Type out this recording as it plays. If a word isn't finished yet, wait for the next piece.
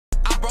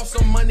brought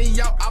some money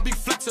out, I be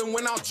flexing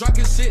when I'm drunk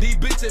and shit. These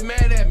bitches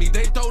mad at me,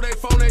 they throw their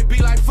phone, they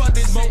be like, fuck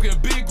this. Smoking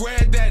big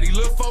granddaddy,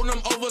 look for them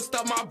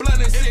overstuff my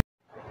blood and shit.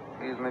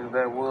 These niggas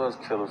that was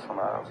killers from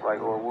the ops, like,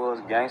 or was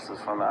gangsters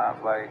from the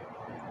ops, like,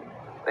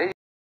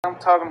 I'm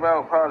talking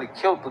about probably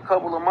killed a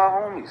couple of my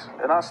homies,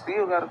 and I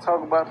still got to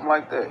talk about them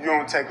like that. You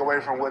don't take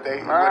away from what they,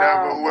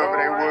 whoever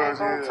they was.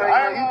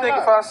 You think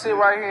if I sit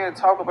right here and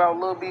talk about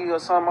Lil B or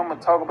something, I'm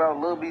gonna talk about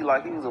Lil B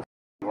like he was a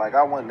like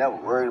I wasn't never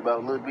worried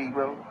about Lil B,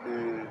 bro.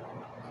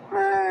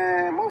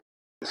 Man, my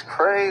it's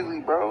crazy,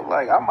 bro.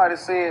 Like I might have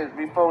said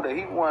before that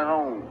he wasn't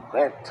on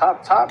that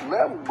top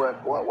level,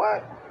 but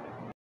what?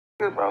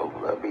 Bro,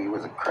 Lil B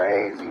was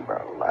crazy,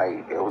 bro.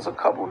 Like, there was a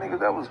couple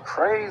niggas that was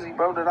crazy,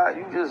 bro, that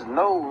you just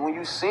know when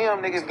you see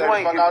them, niggas, you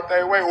ain't... out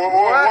that way,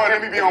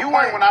 let me be on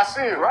point when I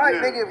see them. Right,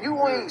 nigga, if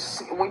you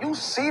ain't... When you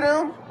see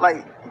them,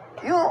 like,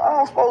 I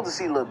don't supposed to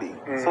see Lil B.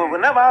 So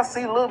whenever I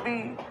see Lil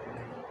B,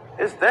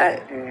 it's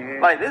that.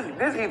 Like,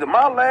 this either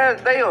my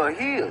last day or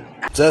his.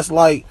 Just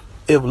like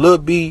if Lil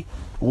B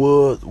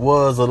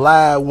was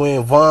alive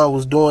when Von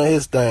was doing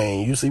his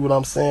thing. You see what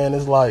I'm saying?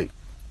 It's like,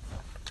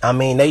 I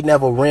mean, they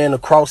never ran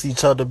across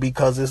each other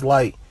because it's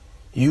like,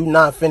 you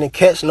not finna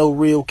catch no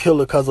real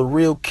killer because a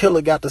real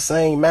killer got the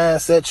same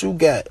mindset you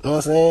got. You know what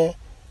I'm saying?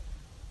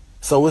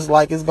 So it's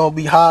like, it's going to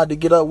be hard to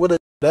get up with it.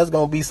 That's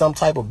going to be some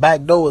type of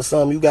backdoor or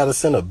something. You got to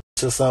send a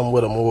bitch or something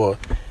with him, or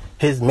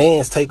his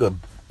mans take a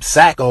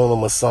sack on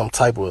him or some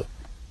type of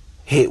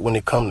hit when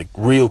it come to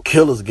real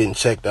killers getting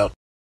checked out.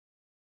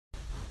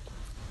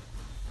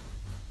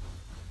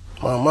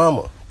 My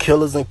mama.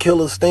 Killers and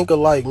killers think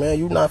alike, man.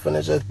 You not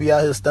finna just be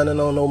out here standing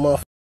on no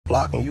motherfucking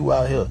block and you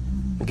out here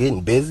getting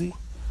busy,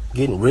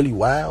 getting really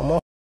wild. Motherfucker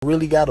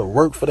really gotta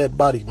work for that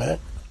body, man.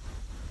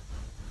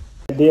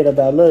 I did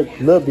about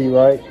Lil B,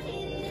 right?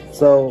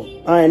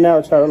 So I ain't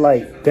now try to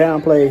like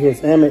downplay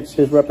his image,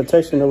 his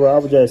reputation, or I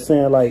was just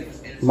saying like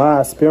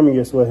my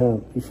experience with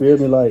him. You feel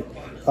me? Like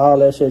all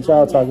that shit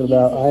y'all talking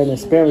about, I ain't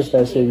experienced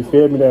that shit. You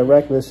feel me? That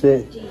reckless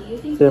shit.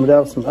 You feel me?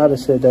 That was some other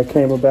shit that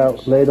came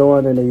about later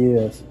on in the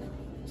years.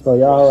 So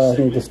y'all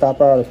need to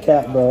stop all the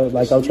cap, bro.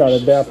 Like I'm trying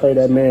to downplay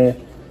that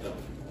man.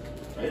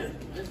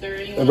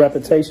 The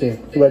reputation.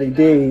 What he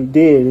did, he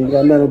did. He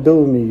got nothing to do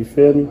with me, you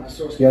feel me?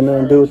 He got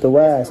nothing to do with the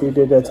wise. He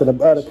did that to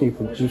the other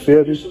people, you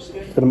feel me?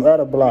 To them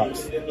other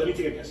blocks.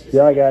 They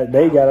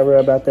gotta worry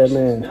about that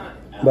man.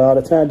 But all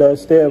the time though,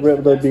 still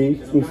rip Lil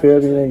B, you feel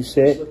me? Ain't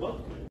shit.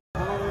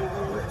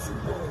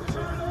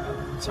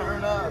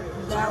 Turn up.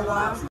 That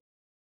wild.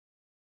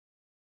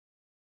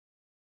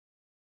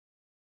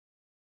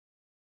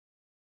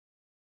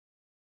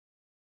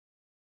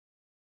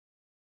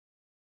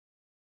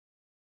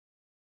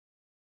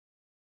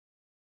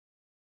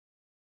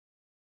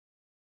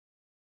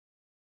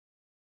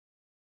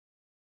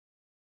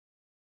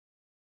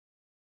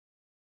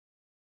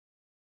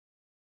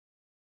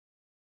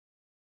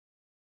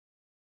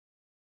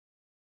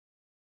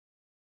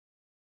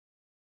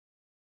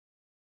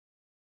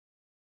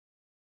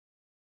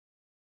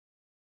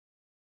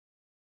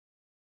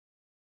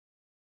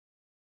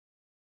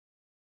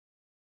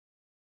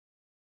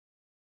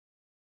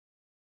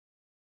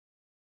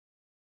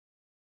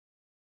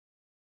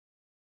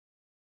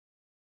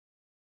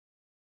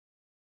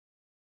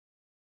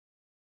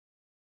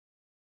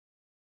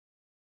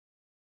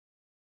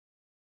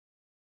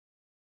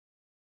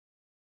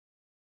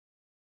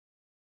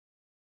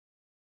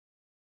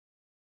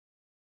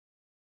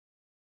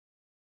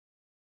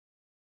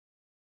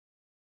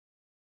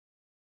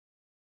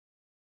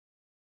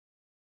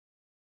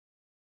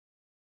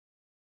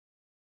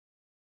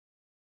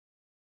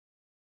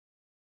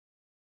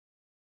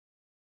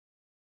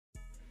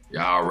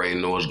 Y'all already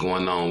know what's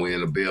going on. We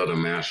in the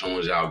building, man. As soon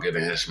as y'all get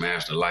in here,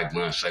 smash the like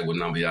button, say what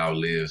number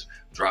y'all is,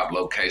 drop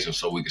location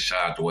so we can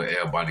shout out to where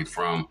everybody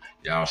from.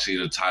 Y'all see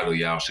the title,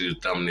 y'all see the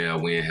thumbnail.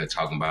 We in here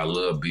talking about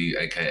Lil B,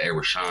 aka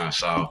Rashawn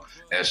Saw,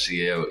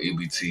 STL,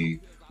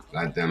 EBT.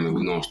 God damn it,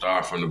 we gonna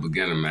start from the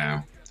beginning,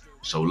 man.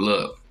 So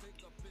look,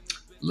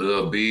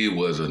 Lil B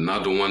was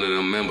another one of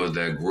them members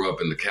that grew up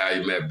in the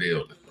Calumet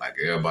building. Like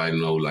everybody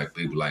know, like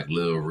people like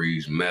Lil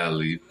Reese,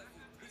 Melly,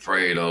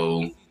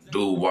 Fredo,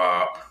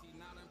 Doo-Wop.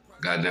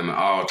 Goddamn it,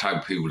 all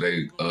type of people,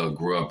 they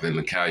grew up in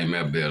the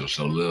Calumet building.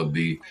 So Lil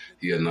B,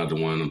 he another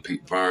one of them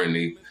people.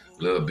 Bernie,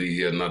 Lil B,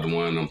 he another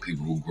one of them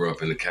people who grew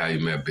up in the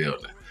Calumet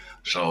building.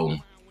 So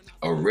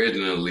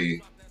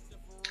originally,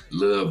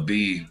 Lil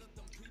B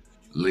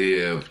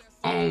lived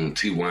on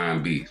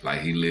TYB.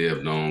 Like he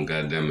lived on,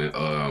 goddamn it,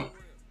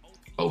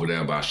 over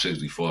there by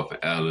 64th and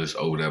Ellis,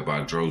 over there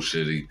by Dro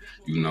City.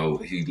 You know,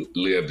 he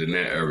lived in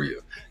that area.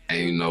 And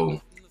you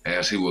know,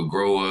 as he would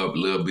grow up,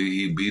 Lil B,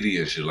 he BD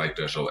and shit like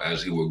that. So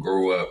as he would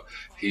grow up,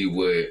 he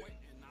would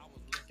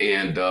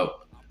end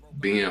up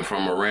being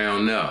from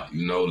around there.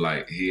 You know,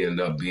 like he ended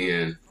up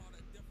being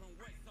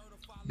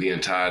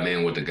tied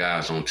in with the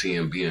guys on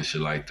TMB and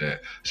shit like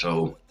that.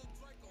 So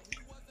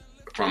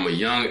from a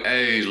young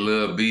age,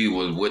 Lil B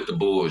was with the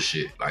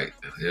bullshit. Like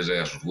his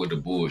ass was with the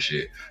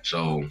bullshit.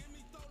 So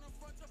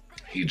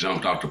he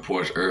jumped off the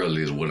porch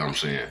early is what I'm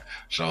saying.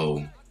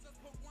 So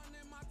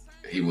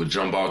he would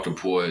jump off the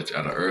porch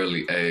at an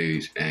early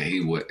age, and he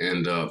would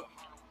end up,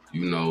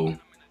 you know,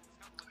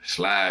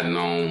 sliding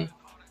on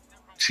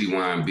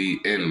TYB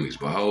enemies.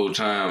 But the whole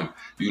time,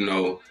 you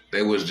know,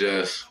 they was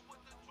just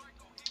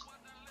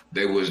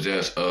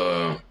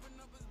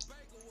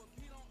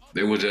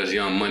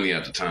Young Money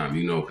at the time,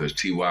 you know, because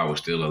T.Y. was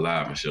still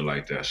alive and shit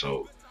like that.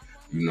 So,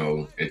 you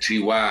know, and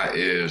T.Y.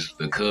 is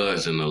the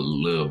cousin of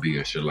Lil B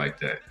and shit like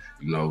that.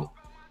 You know,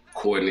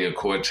 Courtney and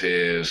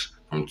Cortez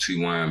from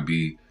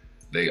TYB,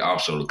 they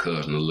also the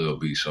cousin of Lil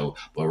B. So,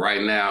 but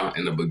right now,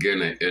 in the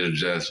beginning, it's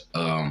just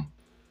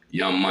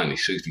Young Money,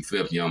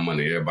 65th Young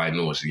Money. Everybody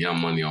knows it's a Young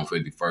Money on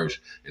 51st,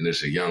 and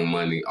it's a Young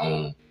Money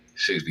on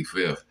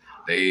 65th.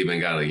 They even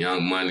got a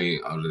Young Money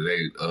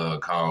they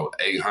called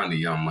 800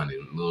 Young Money.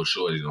 Little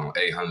shorties on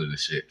 800 and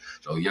shit.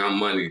 So Young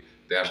Money,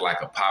 that's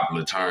like a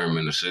popular term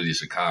in the city of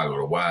Chicago.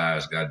 The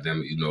wives,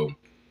 goddamn it, you know.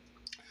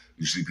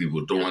 You see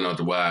people throwing out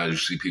the wives. You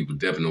see people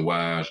dipping the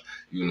wives.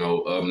 You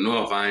know, up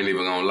north, I ain't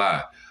even gonna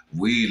lie.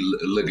 We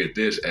look at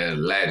this as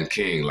Latin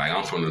King. Like,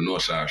 I'm from the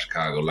north side of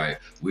Chicago.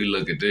 Like, we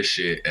look at this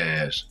shit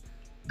as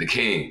the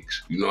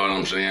kings. You know what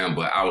I'm saying?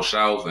 But out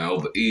south and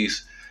over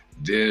east,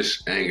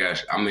 this ain't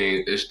got, I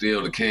mean, it's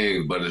still the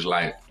kings, but it's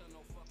like,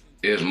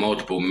 it's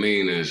multiple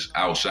meanings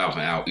out south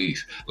and out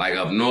east. Like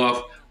up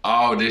north,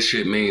 all this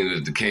shit means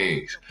is the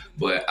kings.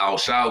 But out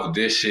south,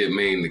 this shit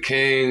mean the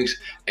kings,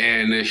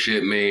 and this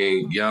shit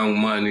mean Young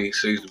Money,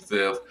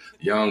 65th,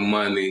 Young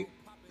Money,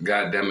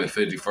 goddamn it,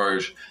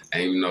 51st,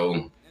 and you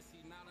know,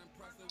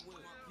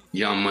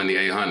 Young Money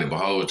 800. But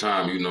the whole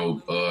time, you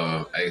know,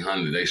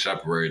 800, they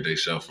separated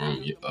themselves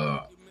from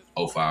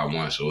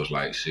 051, so it's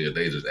like, shit,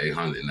 they just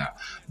 800 now.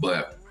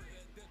 But,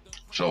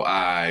 so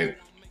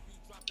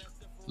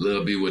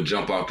Lil B would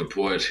jump off the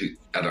porch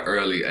at an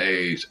early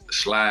age,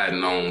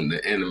 sliding on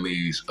the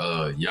enemy's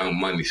Young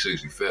Money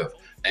 65th.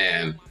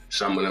 And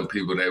some of them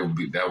people, that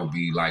would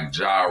be like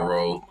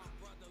Gyro,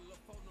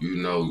 you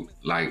know,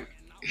 like,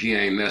 he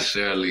ain't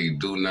necessarily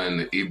do nothing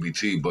to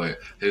EBT, but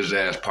his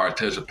ass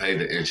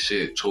participated in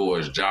shit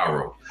towards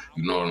Gyro.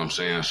 You know what I'm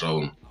saying?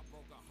 So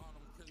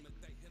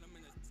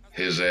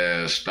his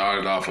ass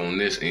started off on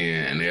this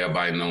end, and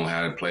everybody know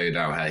how it played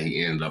out, how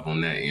he ended up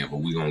on that end, but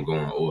we gonna go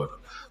in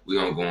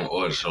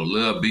order. So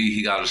Lil B,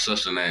 he got a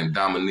sister named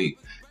Dominique,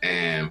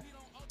 and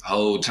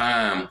whole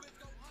time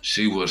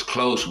she was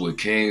close with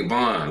King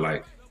Von.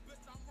 Like,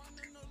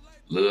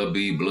 Lil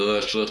B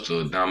blood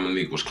sister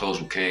Dominique was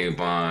close with King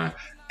Von,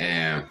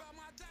 and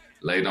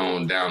later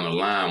on down the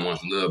line,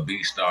 once Lil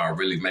B started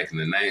really making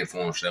a name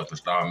for himself and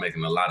started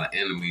making a lot of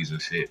enemies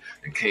and shit,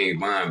 and King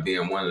Von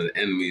being one of the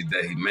enemies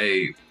that he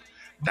made,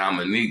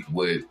 Dominique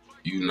would,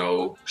 you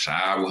know,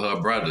 side with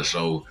her brother.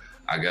 So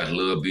I guess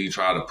Lil B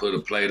tried to put a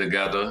play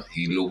together.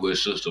 He knew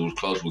his sister was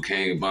close with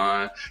King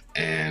Von,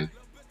 and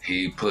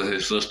he put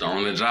his sister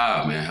on the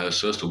job, man. Her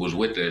sister was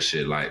with that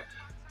shit. Like,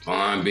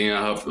 Von being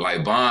her,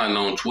 like, Von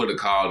on Twitter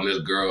calling this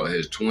girl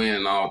his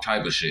twin, all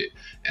type of shit.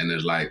 And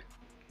it's like,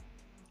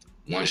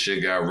 once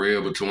shit got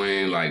real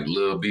between, like,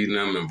 Lil B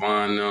them and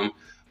Von them,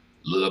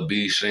 Lil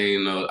B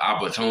seen the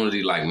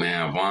opportunity, like,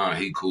 man, Von,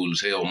 he cool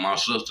as hell with my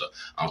sister.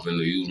 I'm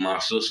finna use my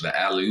sister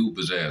to alley-oop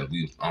his ass.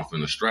 I'm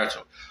finna stretch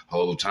him.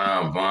 Whole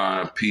time,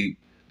 Von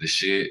peeped the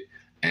shit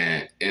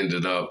and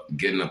ended up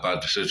getting up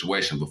out the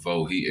situation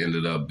before he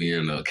ended up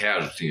being a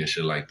casualty and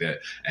shit like that.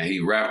 And he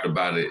rapped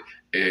about it,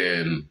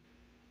 and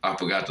I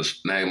forgot the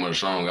name of the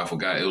song. I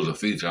forgot, it was a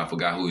feature. I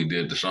forgot who he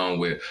did the song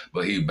with,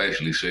 but he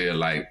basically said,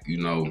 like, you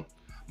know,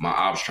 my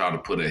ops tried to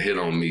put a hit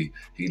on me.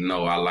 He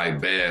know I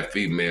like bad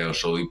females,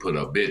 so he put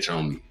a bitch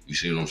on me. You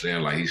see what I'm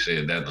saying? Like, he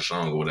said that the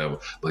song or whatever,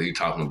 but he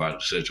talking about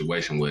the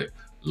situation with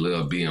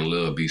Lil B and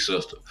Lil B's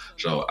sister.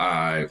 So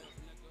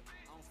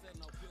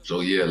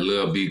yeah,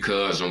 Lil B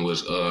cousin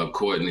was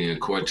Courtney and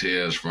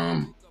Cortez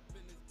from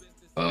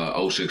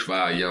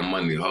 065 Young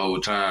Money. The whole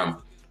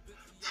time,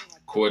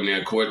 Courtney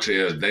and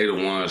Cortez, they the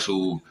ones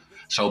who,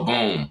 so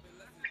boom,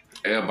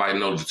 everybody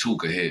knows the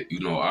Tuka hit, you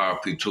know,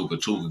 RP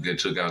Tuka. Tuka get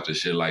took out this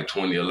shit like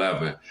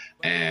 2011.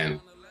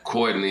 And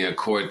Courtney and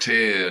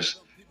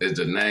Cortez is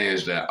the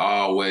names that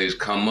always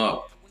come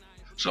up.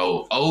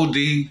 So OD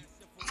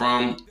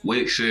from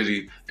Wick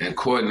City and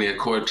Courtney and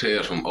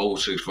Cortez from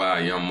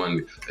 065 Young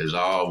Money is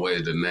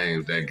always the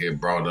names that get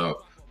brought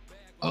up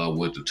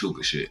with the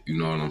Tuka shit. You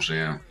know what I'm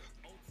saying?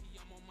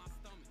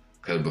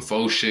 Because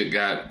before shit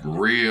got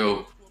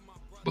real,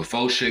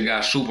 before shit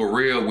got super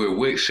real with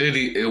Wick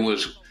City, it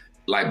was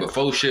like,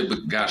 before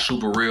shit got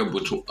super real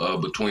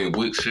between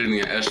Wick City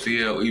and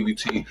STL,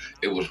 EBT,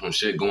 it was some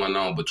shit going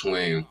on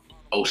between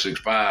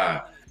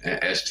 065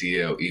 and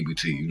STL,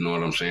 EBT. You know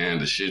what I'm saying?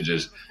 The shit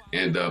just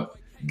end up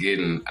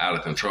getting out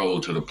of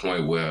control to the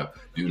point where,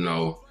 you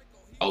know,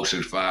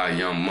 065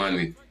 Young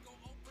Money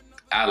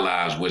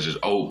allies, which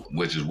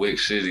is Wick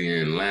City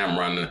and Lamb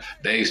Runner,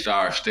 they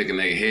start sticking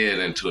their head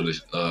into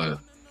this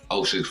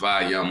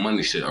 065 Young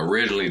Money shit.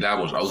 Originally, that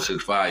was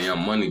 065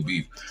 Young Money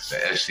beef, the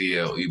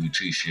STL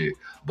EBT shit.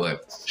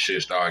 But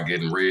shit started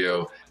getting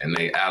real, and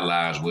they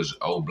allies was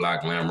Old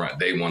Block Lamb Runner.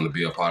 They want to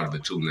be a part of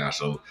it too now.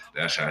 So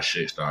that's how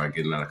shit started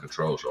getting out of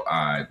control. So,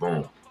 all right,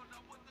 boom.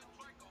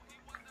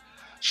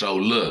 So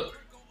look,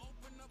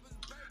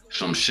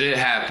 some shit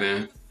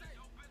happened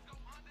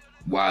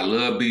while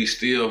Lil B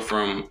still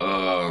from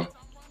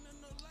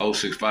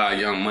 065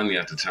 Young Money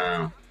at the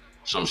time.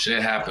 Some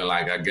shit happened,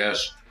 like I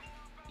guess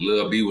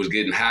Lil B was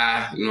getting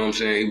high, you know what I'm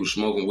saying? He was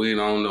smoking weed,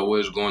 I don't know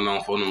what's going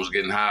on for him, was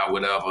getting high,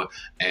 whatever,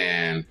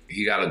 and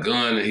he got a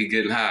gun and he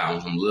getting high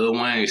on some Lil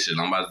Wayne shit.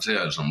 I'm about to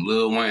tell you, some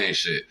Lil Wayne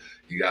shit.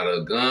 He got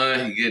a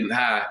gun, he getting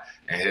high,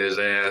 and his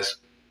ass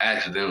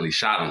accidentally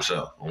shot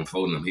himself on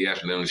phone. He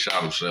accidentally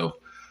shot himself.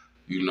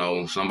 You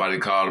know, somebody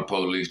called the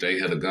police, they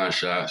hear the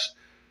gunshots.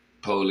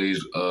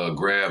 Police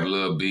grabbed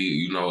Lil B,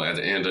 you know, at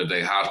the end of the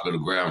day, hospital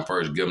grabbed him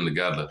first, get him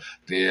together.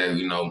 Then,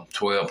 you know,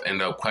 12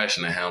 end up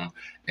questioning him,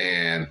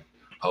 and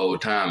whole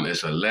time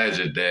it's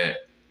alleged that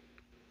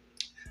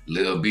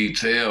Lil B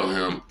tell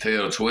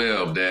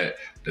 12 that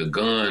the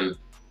gun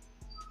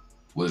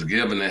was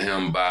given to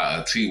him by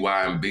a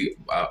TYMB,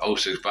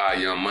 065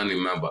 Young Money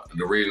member.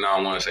 The reason I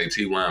don't want to say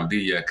TYMB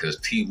yet, because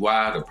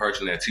TY, the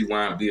person that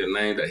TYMB is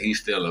named, that he's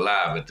still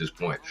alive at this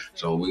point.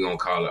 So we're going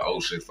to call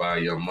it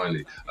 065 Young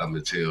Money up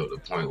until the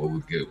point where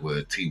we get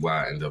where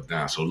TY end up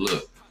down. So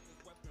look,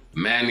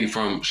 Manny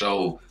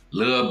so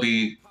Lil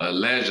B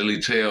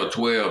allegedly tell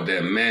 12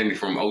 that Manny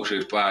from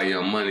 065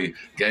 Young Money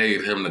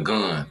gave him the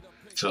gun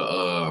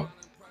to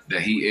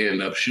that he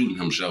ended up shooting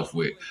himself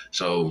with.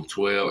 So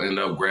 12 ended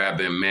up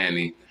grabbing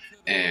Manny,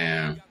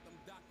 and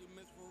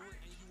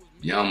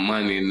Young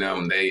Money and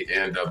them, they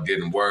end up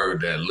getting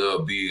word that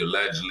Lil B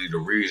allegedly the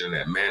reason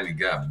that Manny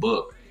got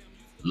booked.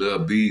 Lil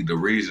B the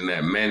reason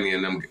that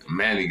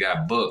Manny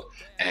got booked,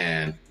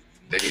 and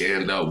they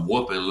end up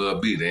whooping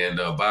Lil B. They end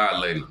up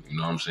violating him, you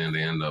know what I'm saying?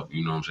 They end up,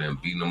 you know what I'm saying,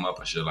 beating him up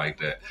and shit like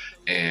that.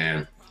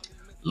 And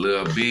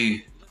Lil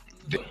B,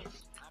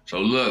 so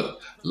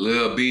look,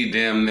 Lil B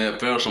damn near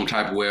felt some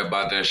type of way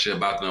about that shit,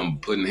 about them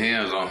putting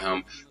hands on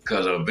him,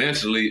 because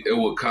eventually it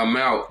would come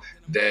out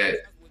that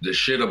the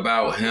shit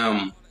about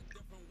him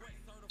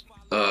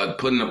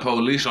putting the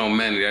police on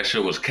Manny, that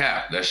shit was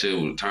capped. That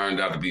shit turned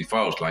out to be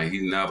false. Like,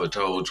 he never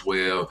told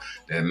 12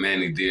 that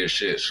Manny did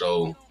shit.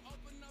 So,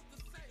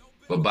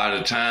 but by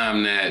the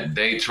time that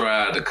they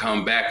tried to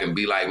come back and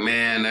be like,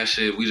 man, that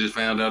shit, we just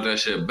found out that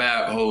shit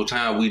bad the whole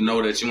time. We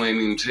know that you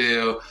ain't even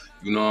tell.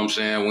 You know what I'm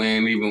saying?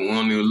 We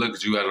don't even look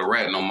at you as a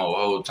rat no more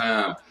the whole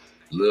time.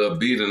 Lil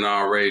B done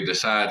already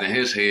decided in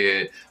his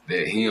head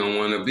that he don't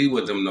want to be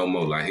with them no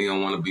more. Like, he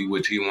don't want to be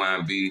with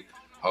TYB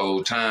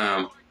whole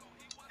time.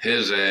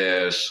 His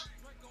ass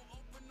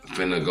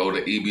finna go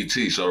to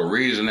EBT. So the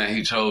reason that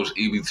he chose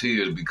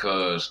EBT is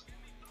because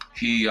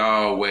he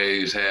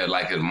always had,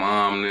 like, his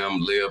mom and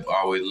them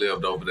always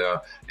lived over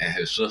there, and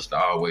his sister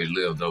always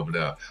lived over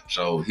there.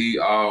 So he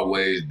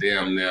always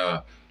damn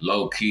near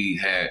low-key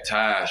had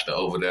ties to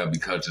over there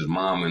because his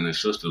mom and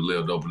his sister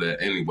lived over there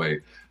anyway.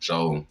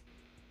 So,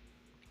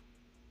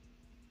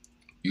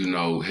 you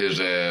know,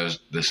 his ass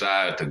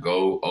decided to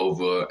go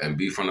over and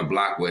be from the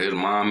block where his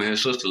mom and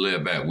his sister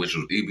lived at, which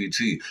was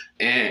EBT.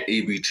 And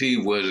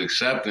EBT was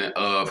accepting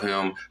of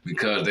him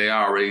because they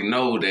already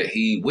know that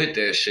he with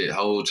that shit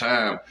whole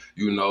time,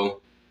 you know.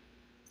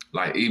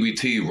 Like,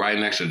 EBT right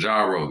next to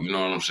Gyro, you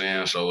know what I'm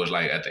saying? So it's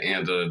like, at the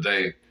end of the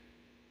day,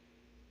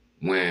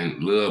 when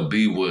Lil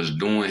B was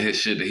doing his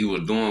shit that he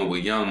was doing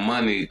with Young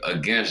Money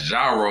against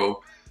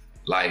Gyro,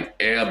 like,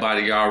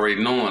 everybody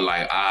already knowing,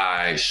 like,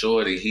 alright,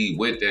 shorty, he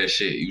with that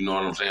shit, you know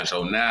what I'm saying?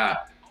 So now,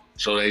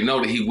 so they know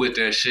that he with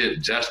that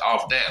shit just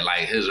off that,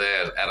 like, his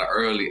ass at an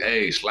early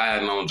age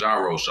sliding on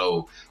Gyro.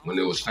 So when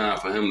it was time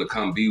for him to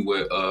come be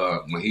with,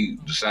 when he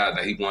decided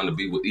that he wanted to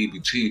be with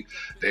EBT,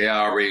 they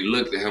already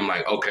looked at him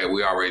like, okay,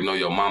 we already know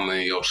your mama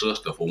and your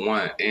sister for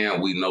one, and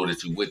we know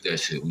that you with that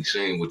shit. We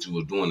seen what you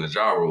was doing to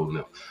Gyro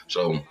now.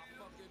 So,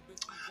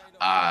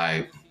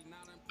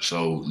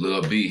 So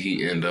Lil B,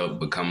 he ended up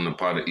becoming a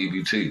part of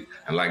EBT.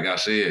 And like I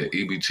said,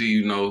 EBT,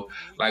 you know,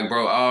 like,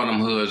 bro, all them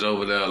hoods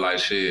over there, like,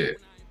 shit,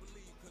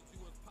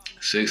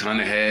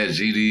 600 had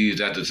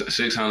GDs at the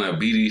 600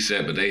 BD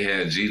set, but they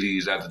had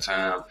GDs at the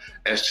time.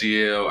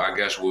 STL, I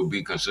guess, would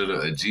be considered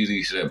a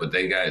GD set, but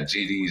they got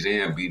GDs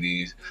and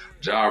BDs.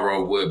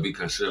 Gyro would be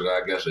considered,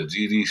 I guess, a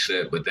GD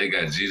set, but they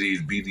got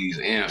GDs,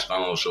 BDs, and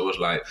Stones. So it's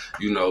like,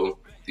 you know,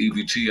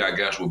 EBT, I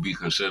guess, would be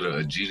considered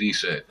a GD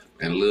set.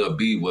 And Lil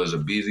B was a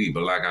BD,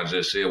 but like I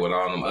just said, with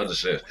all them other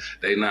sets,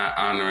 they not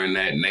honoring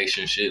that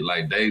nation shit.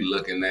 Like, they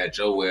looking at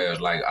your ass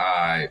like,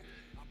 alright,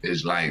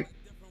 it's like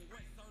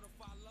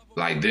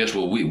this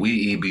what we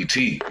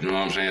EBT, you know what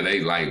I'm saying?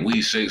 They like,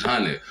 we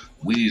 600,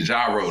 we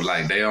Gyro,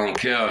 like, they don't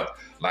care.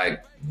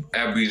 Like,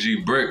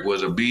 FBG Brick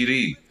was a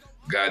BD,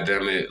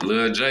 goddamn it,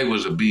 Lil J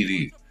was a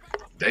BD.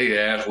 They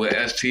asked with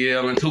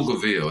STL and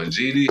Tuckerville and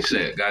GD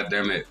set,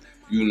 goddamn it,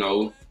 you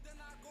know,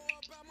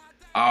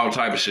 all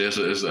type of shit.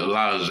 So it's a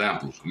lot of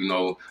examples. You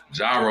know,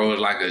 Gyro is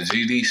like a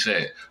GD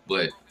set,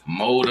 but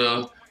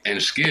Moda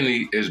and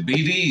Skinny is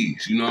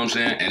BDs, you know what I'm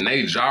saying? And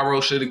they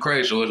Gyro City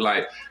crazy. So it's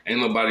like, ain't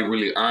nobody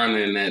really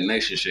honoring that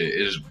nation shit.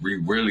 It's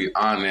really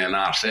honoring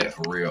our set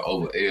for real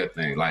over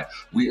everything. Like,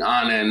 we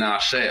honoring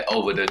our set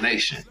over the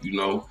nation, you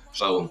know?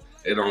 So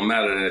It don't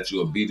matter that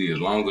you a BD. As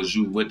long as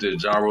you with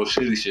this Gyro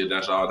City shit,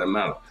 that's all that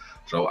matter.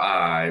 So,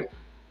 alright.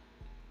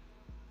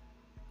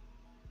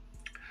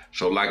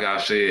 So, like I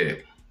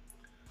said,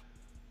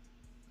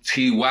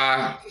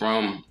 T.Y.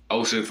 from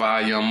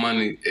 065 Young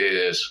Money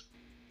is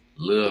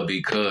Lil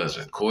B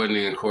cousin.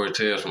 Courtney and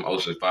Cortez from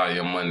 065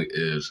 Young Money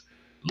is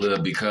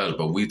Lil B cousin.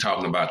 But we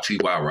talking about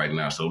T.Y. right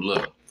now. So,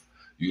 look,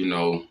 you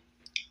know,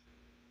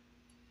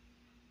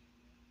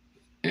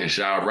 in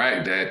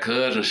Chirac, that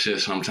cousin shit,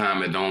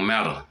 sometimes it don't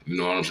matter. You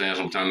know what I'm saying?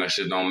 Sometimes that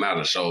shit don't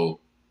matter. So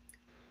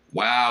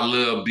while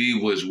Lil B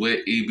was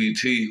with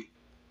EBT,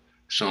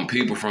 some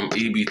people from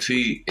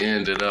EBT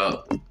ended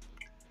up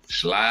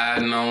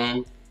sliding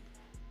on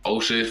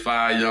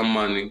 065 Young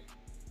Money,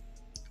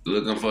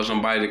 looking for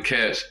somebody to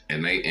catch,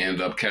 and they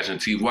end up catching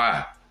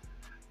T.Y.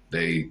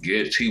 They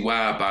get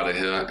T.Y. up out of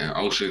here,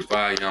 and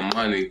 065 Young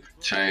Money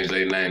changed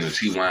their name to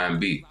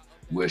TYB,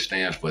 which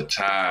stands for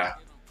Ty,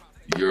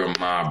 You're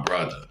My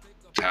Brother.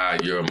 Ty,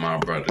 You're My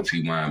Brother,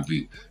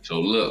 TYB. So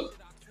look,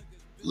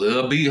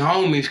 Lil B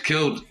homies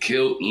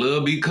killed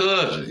Lil B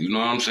cousin. You know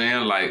what I'm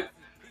saying? Like,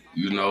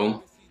 you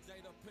know,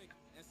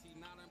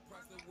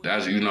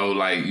 that's, you know,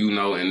 like, you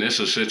know, and this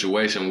is a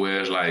situation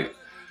where it's like,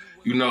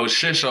 you know,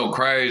 shit's so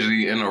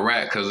crazy in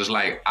Iraq, because it's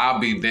like, I'll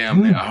be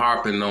damn near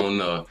harping on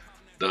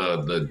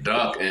the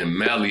Duck and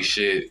Melly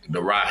shit,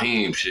 the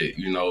Raheem shit,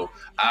 you know.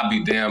 I'll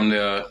be damn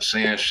near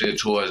saying shit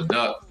towards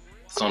Duck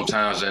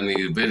sometimes in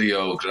these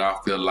videos, because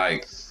I feel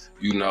like,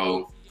 you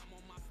know,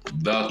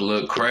 Duck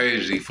look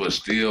crazy for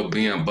still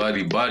being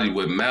buddy-buddy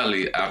with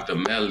Melly after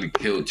Melly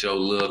killed your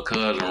little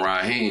cousin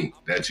Raheem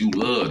that you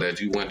love, that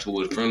you went to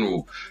his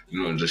funeral,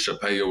 you know, just to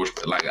pay your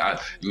respect. Like,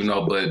 you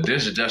know, but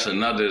this is just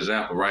another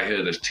example right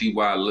here. This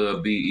T.Y.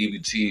 Lil B,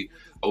 EBT,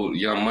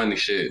 Young Money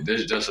shit.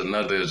 This is just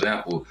another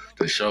example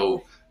to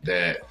show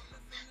that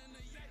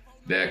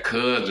that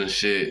cousin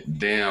shit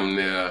damn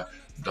near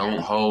don't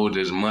hold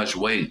as much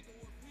weight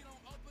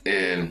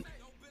in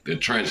the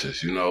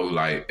trenches, you know,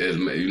 like, it's,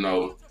 you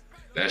know,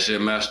 that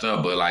shit messed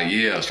up. But like,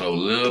 yeah, so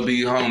Lil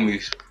B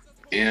homies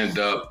end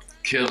up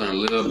killing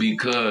Lil B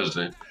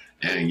cousin,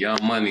 and Young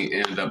Money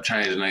end up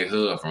changing their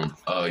hood from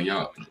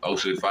Young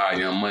 065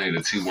 Young Money to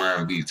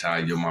TYB, Ty,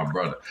 You're My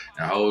Brother.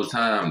 And the whole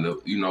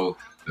time, you know,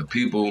 the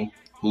people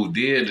who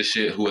did the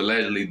shit, who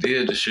allegedly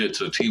did the shit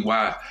to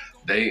T.Y.,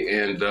 they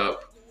end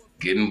up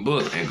getting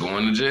booked and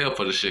going to jail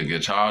for the shit,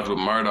 get charged with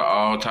murder,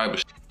 all type of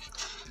shit.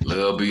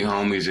 Lil B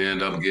homies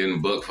end up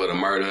getting booked for the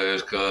murder of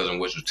his cousin,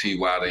 which was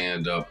T.Y. They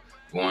end up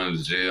going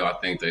to jail. I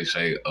think they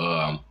say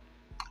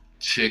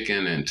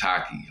Chicken and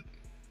Taki.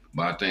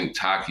 But I think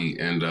Taki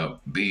end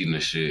up beating the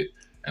shit,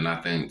 and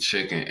I think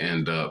Chicken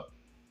end up,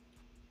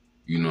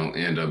 you know,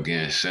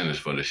 getting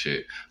sentenced for the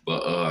shit.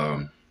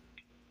 But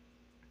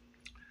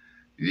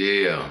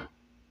yeah.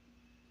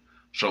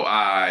 So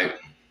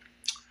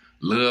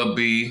Lil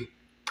B,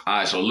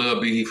 so Lil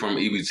B, he from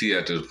EBT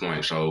at this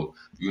point. So,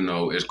 you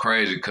know, it's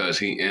crazy because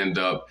he end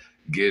up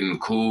getting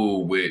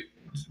cool with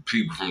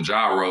people from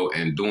Gyro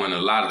and doing a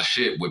lot of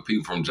shit with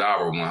people from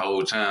Gyro. When the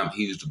whole time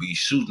he used to be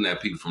shooting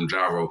at people from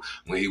Gyro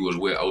when he was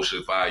with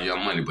 065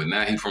 Young Money. But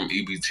now he from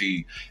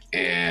EBT,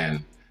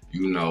 and,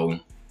 you know,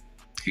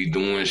 he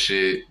doing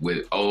shit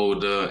with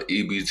older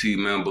EBT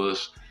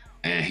members,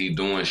 and he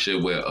doing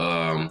shit with,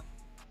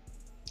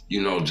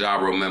 you know,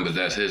 Gyro members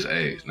that's his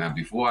age. Now,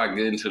 before I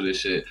get into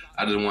this shit,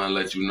 I just want to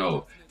let you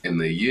know, in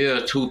the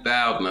year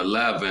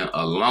 2011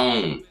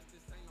 alone,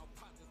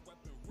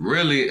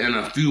 really in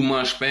a few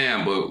months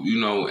span, but,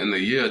 you know, in the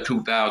year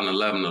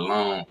 2011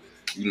 alone,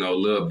 you know,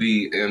 Lil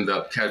B ended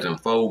up catching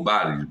 4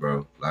 bodies,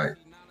 bro. Like,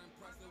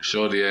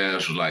 shorty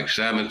ass was like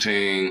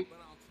 17,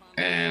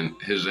 and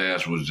his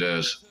ass was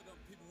just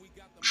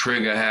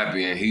trigger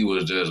happy, and he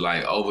was just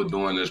like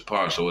overdoing this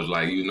part. So it's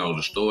like, you know,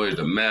 the stories,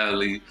 the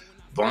Melly,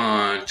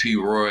 Vaughn,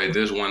 T-Roy,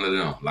 this one of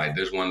them. Like,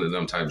 this one of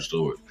them type of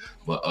stories.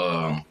 But,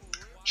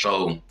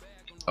 so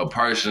a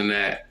person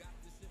that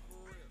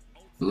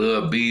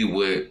Lil B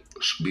would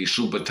be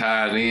super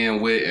tied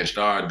in with and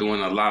start doing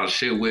a lot of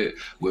shit with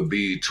would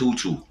be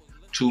Tutu.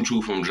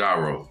 Tutu from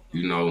Gyro,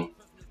 you know.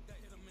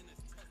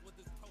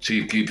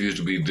 Chief Keef used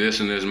to be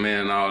dissing this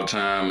man all the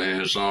time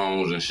in his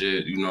songs and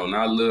shit. You know,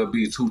 not Lil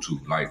B, Tutu.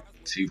 Like,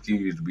 Chief Keef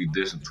used to be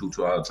dissing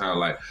Tutu all the time.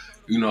 Like,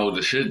 you know,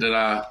 the shit that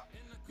I,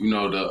 you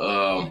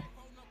know,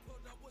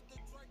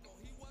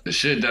 the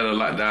shit that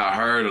I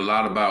heard a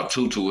lot about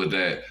Tutu was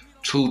that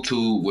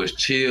Tutu was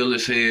chill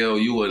as hell.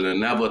 You would have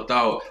never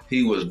thought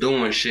he was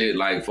doing shit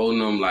like for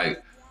them,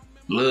 like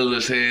little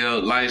as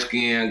hell, light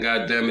skin,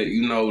 goddamn it.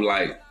 You know,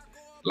 like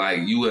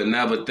you would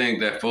never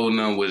think that for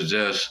them was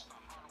just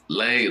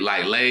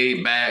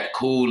laid back,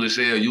 cool as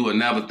hell. You would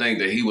never think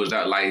that he was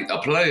that like a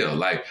player.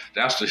 Like,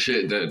 that's the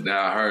shit that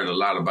I heard a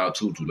lot about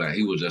Tutu. Like,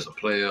 he was just a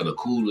player, the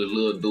coolest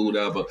little dude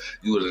ever.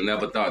 You would have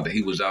never thought that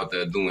he was out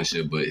there doing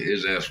shit, but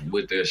his ass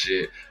with that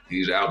shit.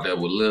 He's out there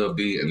with Lil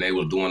B, and they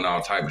was doing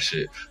all type of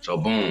shit. So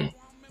boom,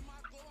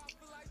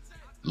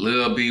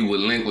 Lil B would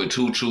link with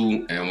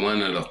Tutu, and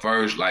one of the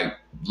first, like,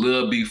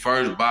 Lil B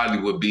first body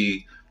would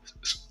be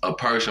a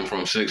person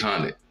from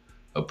 600.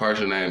 a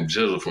person named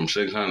Jizzle from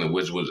 600,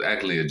 which was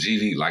actually a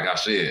GD. Like I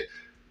said,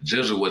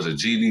 Jizzle was a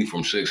GD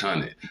from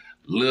 600.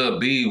 Lil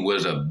B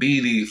was a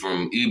BD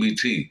from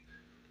EBT.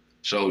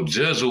 So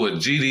Jizzle a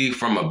GD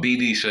from a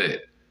BD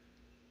set.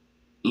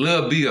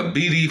 Lil B a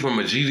BD from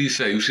a GD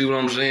set. You see what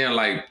I'm saying?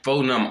 Like,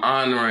 for them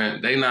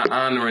honoring, they not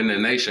honoring the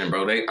nation,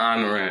 bro. They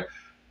honoring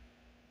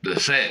the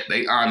set.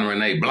 They honoring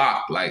they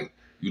block. Like,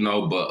 you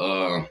know,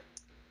 but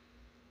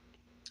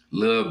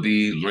Lil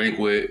B, link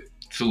with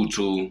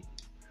Tutu,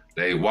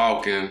 they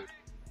walking.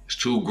 It's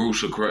two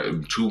groups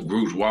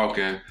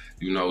walking.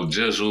 You know,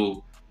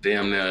 Jizzle,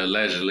 damn near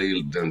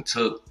allegedly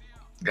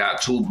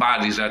got 2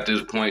 bodies at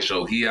this point,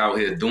 so he out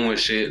here doing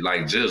shit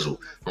like Jizzle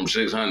from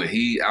 600.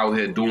 He out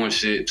here doing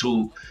shit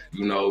too,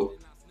 you know.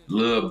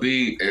 Lil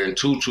B and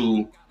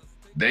Tutu,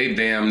 they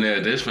damn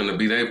near, this finna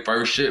be their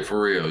first shit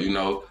for real, you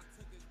know.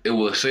 It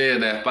was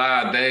said that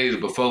 5 days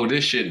before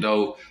this shit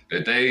though,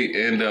 that they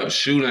end up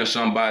shooting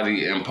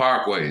somebody in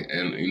Parkway,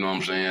 and you know what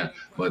I'm saying?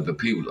 But the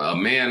people, a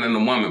man and a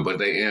woman, but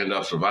they end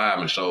up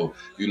surviving. So,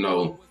 you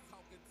know,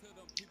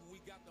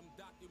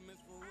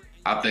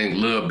 I think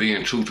Lil B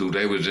and Tutu,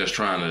 they just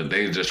trying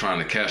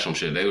to catch some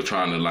shit. They were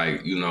trying to,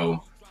 like, you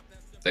know,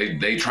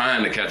 they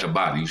trying to catch a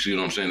body. You see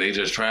what I'm saying? They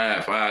just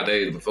tried 5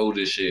 days before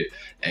this shit,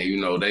 and you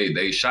know,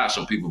 they shot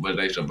some people, but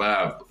they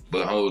survived. But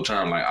the whole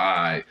time, like, all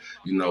right,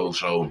 you know,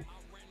 so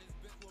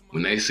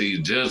when they see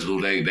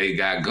Jizzle, they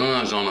got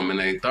guns on them and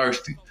they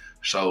thirsty.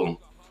 So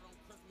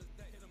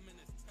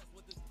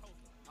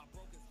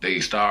they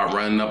start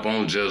running up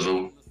on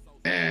Jizzle,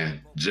 and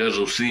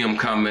Jizzle see him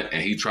coming,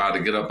 and he tried to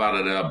get up out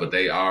of there, but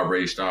they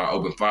already start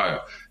open fire.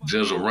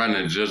 Jizzle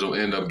running, Jizzle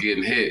end up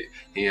getting hit.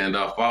 He end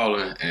up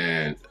falling,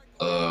 and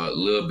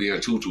Lil B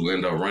and Tutu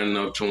end up running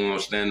up to him,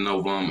 standing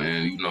over him,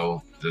 and, you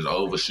know, just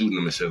overshooting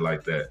him and shit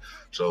like that.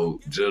 So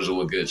Jizzle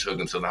would get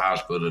taken to the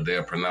hospital.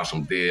 They'll pronounce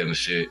him dead and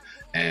shit.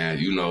 And,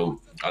 you know,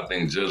 I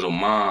think Jizzle's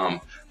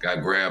mom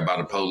got grabbed by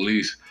the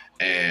police,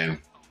 and,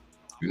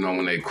 you know,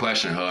 when they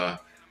questioned her,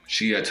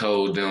 she had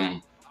told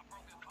them,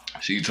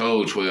 she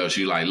told 12,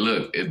 she like,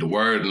 look, if the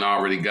word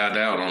already got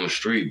out on the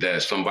street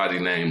that somebody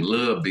named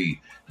Lil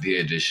B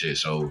did this shit.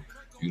 So,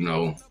 you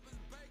know,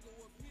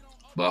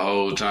 the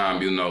whole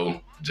time, you know,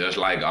 just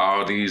like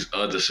all these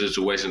other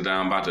situations that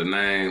I'm about to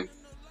name,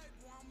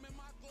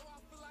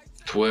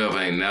 12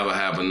 ain't never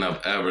have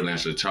enough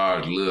evidence to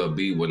charge Lil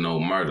B with no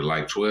murder.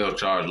 Like, 12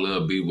 charged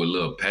Lil B with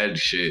little petty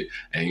shit,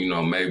 and, you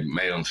know, made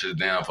him sit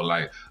down for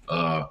like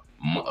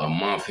a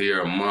month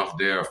here, a month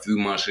there, a few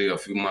months here, a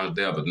few months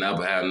there, but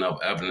never had enough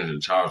evidence to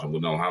charge him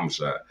with no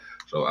homicide.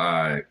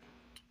 So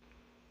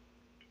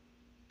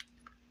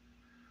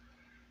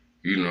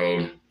you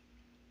know,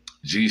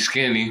 G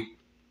Skinny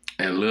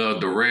and Lil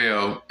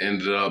Darrell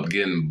ended up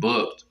getting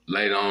booked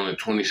later on in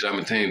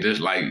 2017.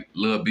 Just like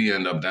Lil B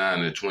ended up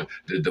dying in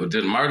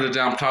the murder that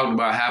I'm talking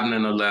about happened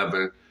in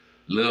 11.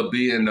 Lil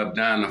B ended up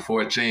dying in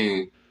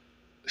 14.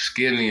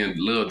 Skinny and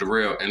Lil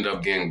Darrell end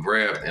up getting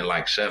grabbed in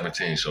like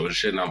 17. So the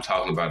shit I'm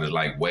talking about is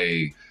like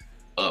way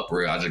up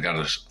real. I just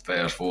gotta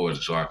fast forward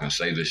so I can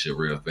say this shit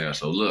real fast.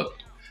 So look,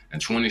 in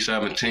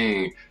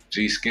 2017,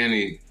 G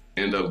Skinny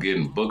end up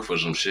getting booked for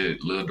some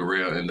shit. Lil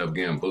Darrell end up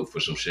getting booked for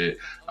some shit.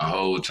 A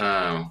whole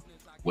time,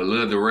 well,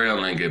 Lil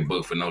Darrell ain't get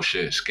booked for no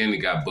shit. Skinny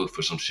got booked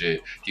for some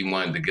shit. He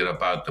wanted to get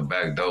up out the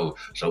back door,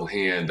 so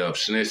he ended up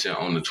snitching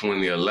on the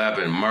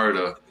 2011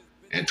 murder.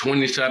 In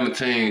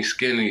 2017,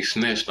 Skinny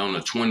snitched on the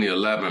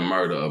 2011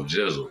 murder of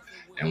Jizzle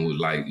and was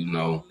like, you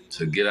know,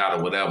 to get out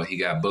of whatever he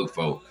got booked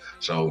for.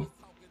 So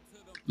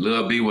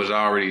Lil B was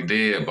already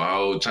dead, but the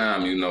whole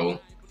time, you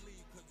know,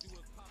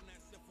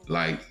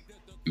 like,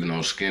 you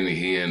know, Skinny,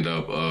 he ended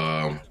up,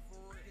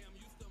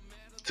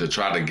 to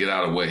try to get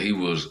out of what he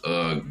was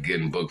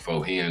getting booked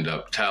for, he ended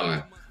up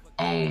telling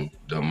on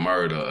the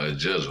murder of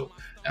Jizzle.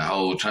 And the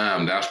whole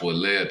time, that's what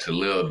led to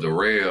Lil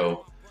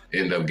Darrell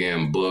end up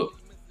getting booked.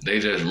 They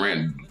just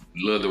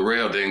Lil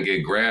Darrell didn't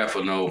get grabbed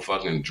for no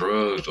fucking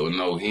drugs or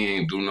no, he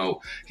ain't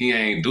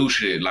do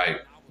shit.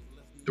 Like,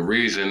 the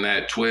reason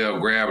that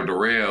 12 grabbed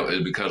Darrell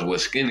is because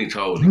what Skinny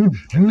told him.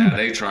 And now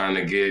they trying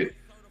to get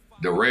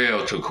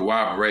Darrell to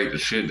corroborate the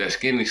shit that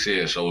Skinny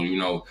said. So, you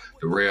know,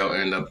 Darrell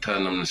ended up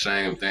telling them the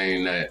same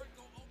thing that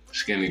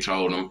Skinny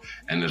told him.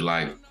 And it's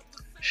like,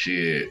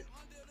 shit,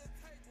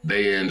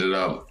 they ended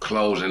up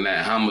closing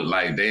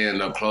that they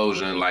ended up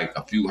closing like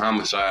a few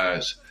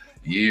homicides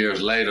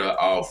years later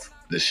off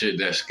the shit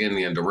that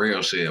Skinny and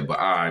Darrell said. But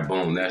all right,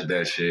 boom, that's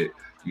that shit,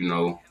 you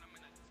know.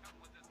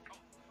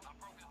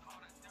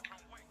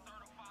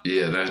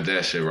 Yeah, that's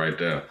that shit right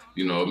there.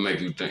 You know, it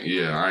make you think,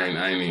 yeah, I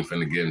ain't even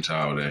finna get into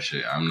all that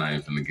shit. I'm not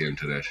even finna get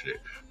into that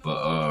shit.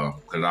 But,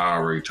 cause I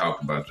already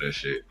talked about that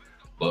shit.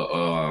 But,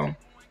 all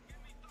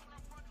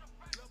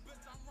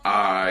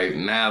right,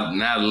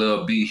 now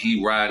Lil B,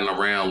 he riding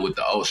around with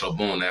the so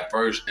boom, that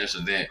first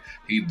incident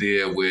he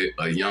did with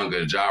a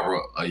younger Gyro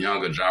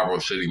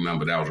City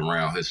member that was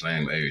around his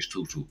same age,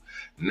 Tutu.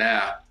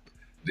 Now,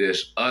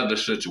 this other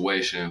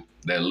situation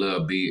that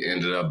Lil B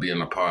ended up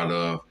being a part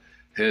of,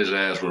 his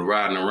ass was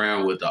riding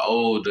around with the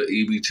older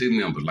EBT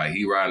members. Like,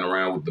 he riding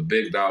around with the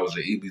big dogs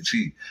at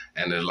EBT.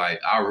 And it's like,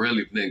 I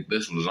really think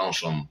this was on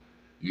some,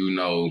 you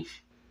know,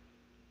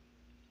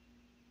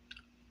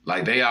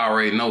 like, they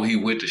already know he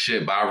with the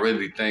shit, but I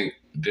really think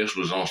this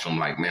was on some,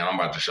 like, man, I'm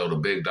about to show the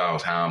big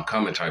dogs how I'm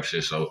coming type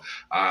shit. So,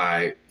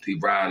 he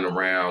riding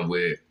around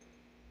with,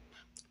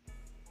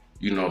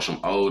 you know, some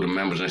older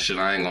members and shit.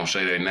 I ain't gonna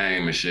say their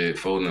name and shit.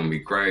 Folks them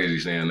be crazy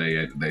saying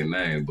they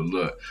name. But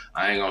look,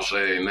 I ain't gonna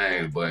say their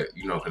names, but,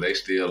 you know, because they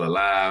still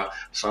alive.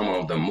 Some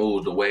of them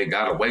moved away,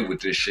 got away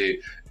with this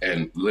shit,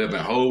 and live in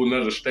whole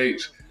nother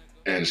states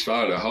and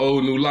started a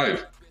whole new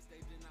life.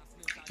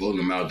 Folks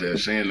them out there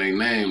saying their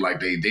name like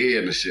they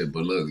dead and shit.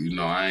 But look, you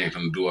know, I ain't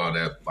gonna do all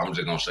that. I'm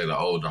just gonna say the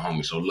older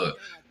homies. So look,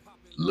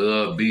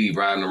 Lil B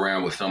riding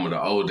around with some of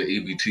the older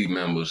EBT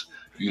members.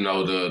 You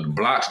know, the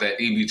blocks that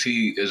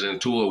EBT is in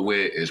tour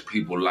with is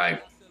people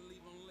like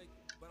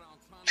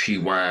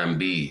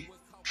TYMB,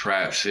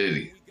 Trap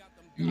City,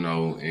 you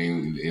know,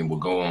 and will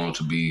go on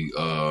to be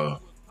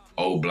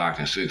Old Block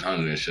and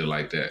 600 and shit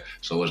like that.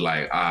 So it's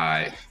like,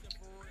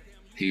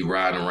 he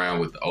riding around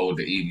with the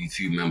older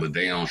EBT members.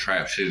 They on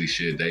Trap City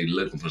shit. They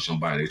looking for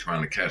somebody. They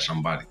trying to catch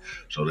somebody.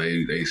 So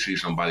they see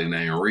somebody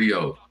named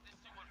Rio.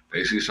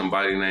 They see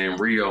somebody named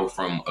Rio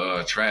from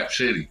Trap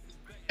City.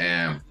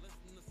 And,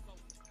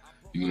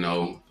 you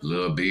know,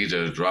 Lil B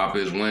just drop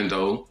his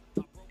window,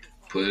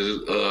 put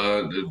his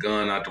the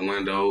gun out the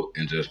window,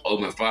 and just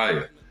open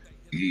fire.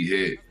 He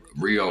hit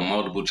Rio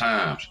multiple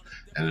times.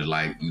 And it's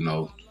like, you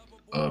know,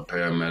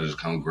 paramedics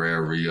come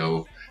grab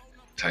Rio,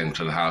 take him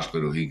to the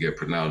hospital. He get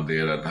pronounced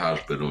dead at the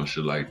hospital and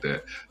shit like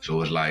that.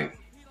 So it's like,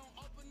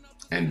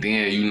 and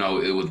then, you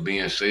know, it was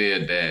being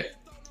said that,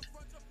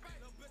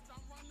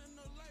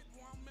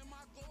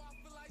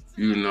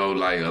 you know,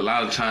 like, a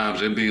lot of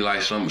times it be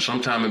like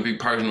sometimes it be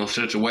personal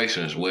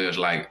situations where it's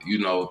like, you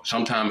know,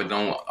 sometimes it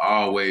don't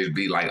always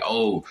be like,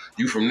 oh,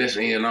 you from this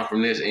end, I'm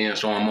from this end,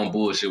 so I'm on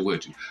bullshit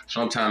with you.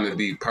 Sometimes it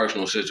be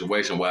personal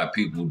situation why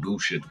people do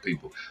shit to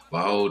people. The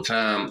whole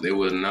time, there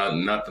was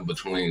nothing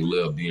between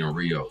Lil B and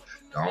Rio.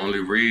 The only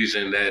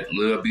reason that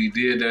Lil B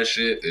did that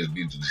shit is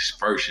because the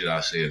first shit I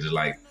said is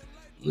like,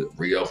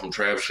 Rio from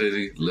Trap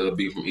City, Lil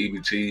B from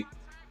EBT.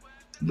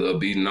 Lil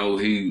B know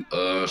he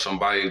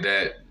somebody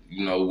that,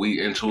 you know, we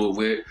into it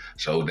with.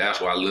 So that's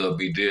why Lil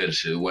B did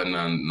shit. It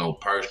wasn't no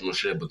personal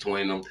shit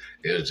between them.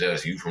 It was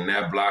just you from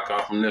that block,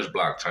 I'm from this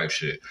block type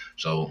shit.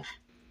 So,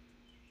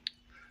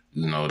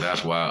 you know,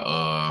 that's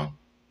why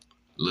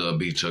Lil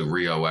B took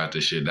Rio out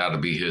this shit. That'll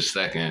be his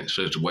second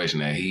situation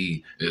that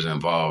he is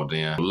involved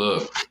in.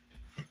 Look,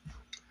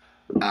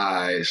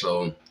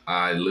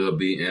 Lil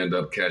B end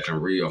up catching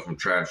Rio from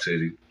Trap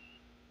City.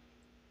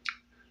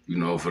 You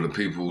know, for the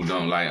people who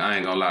don't like, I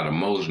ain't gonna lie, the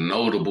most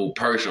notable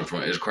person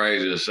from, it's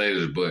crazy to say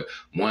this, but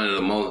one of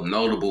the most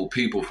notable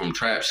people from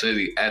Trap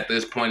City at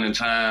this point in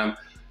time,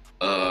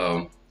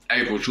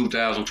 April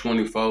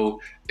 2024,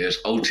 is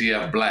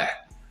OTF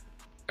Black.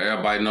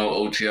 Everybody know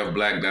OTF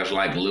Black, that's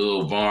like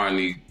Lil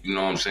Varney, you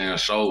know what I'm saying?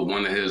 So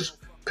one of his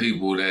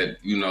people that,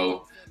 you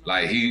know,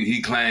 like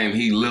he claimed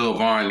he Lil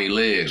Varney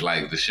legs,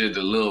 like the shit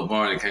that Lil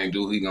Varney can't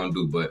do, he gonna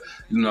do. But,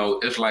 you know,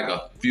 it's like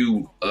a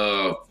few,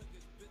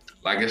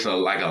 like it's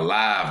like a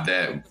live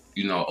that,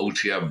 you know,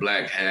 OTF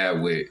Black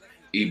had with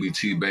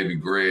EBT Baby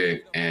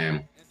Greg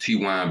and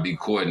TYMB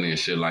Courtney and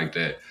shit like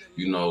that,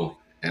 you know,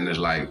 and it's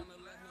like,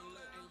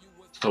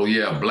 so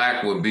yeah,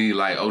 Black would be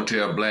like,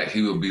 OTF Black,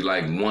 he would be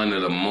like one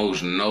of the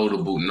most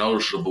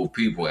noticeable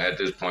people at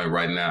this point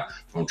right now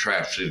from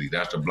Trap City.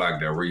 That's the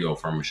block that Rio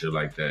from and shit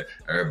like that.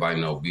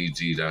 Everybody know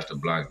BG, that's the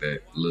block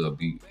that Lil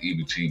B,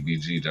 EBT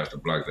BG, that's the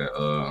block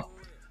that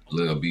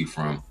Lil B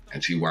from.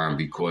 And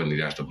TYMB Courtney,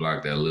 that's the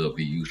block that Lil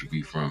B used to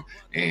be from,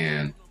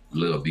 and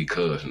Lil B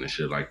cousin and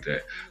shit like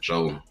that.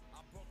 So, all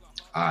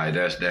right,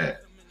 that's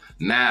that.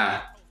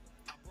 Now,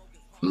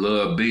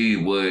 Lil B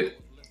would,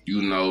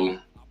 you know,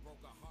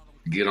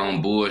 get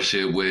on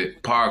bullshit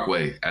with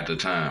Parkway at the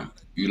time,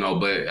 you know,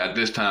 but at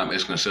this time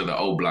it's considered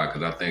O Block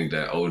because I think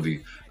that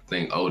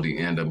OD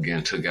ended up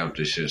getting took out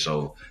this shit.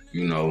 So,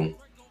 you know,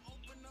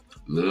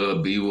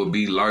 Lil B would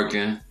be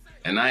lurking,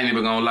 and I ain't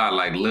even gonna lie,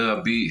 like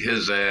Lil B,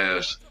 his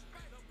ass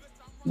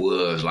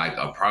was like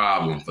a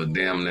problem for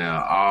damn near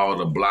all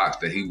the blocks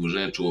that he was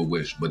into it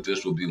with. But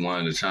this would be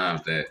one of the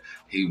times that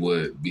he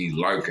would be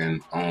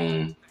lurking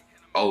on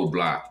O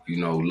Block, you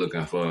know,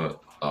 looking for an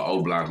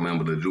O Block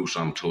member to do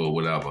something to or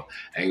whatever.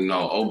 And, you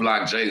know, O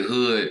Block J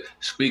Hood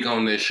speak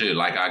on this shit.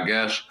 Like, I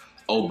guess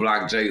O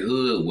Block J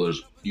Hood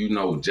was, you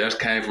know, just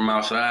came from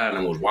outside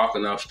and was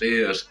walking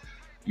upstairs,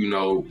 you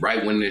know,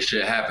 right when this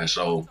shit happened.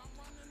 So,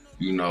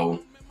 you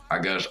know, I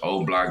guess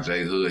O Block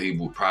J Hood,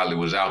 he probably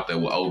was out there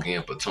with Ogie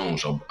and Platoon.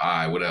 So, all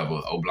right, whatever.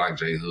 O Block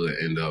J Hood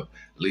end up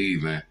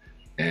leaving,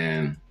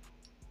 and,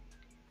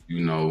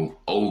 you know,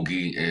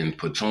 Ogie and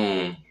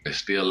Platoon is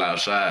still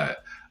outside.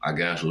 I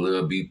guess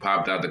Lil B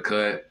popped out the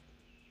cut.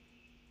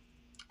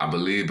 I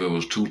believe it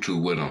was Tutu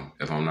with him,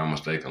 if I'm not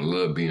mistaken.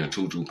 Lil B and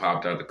Tutu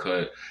popped out the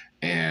cut,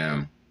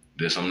 and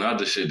there's some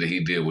other shit that he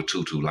did with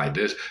Tutu. Like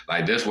this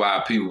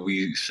why people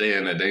be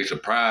saying that they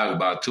surprised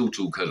about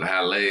Tutu because of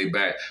how laid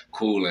back,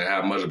 cool, and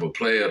how much of a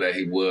player that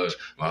he was.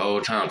 The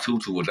whole time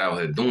Tutu was out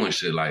here doing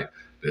shit like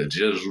the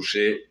Jizzle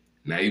shit.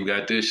 Now you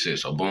got this shit.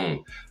 So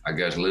boom, I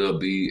guess Lil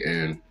B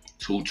and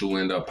Tutu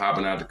end up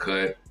popping out the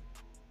cut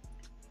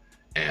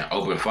and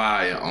open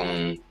fire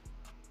on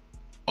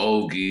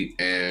Ogie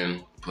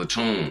and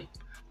Platoon.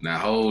 Now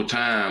whole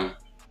time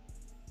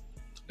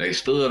they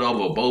stood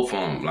over both of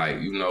them, like,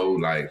 you know,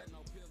 like,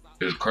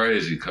 it's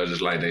crazy because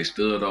it's like they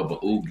stood over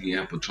Oogie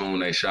and Platoon.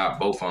 They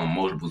shot both of them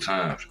multiple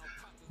times.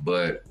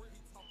 But,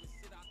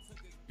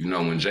 you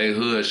know, when J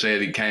Hood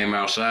said he came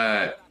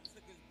outside,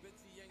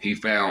 he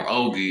found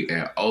Ogie,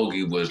 and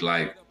Ogie was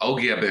like,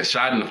 Ogie had been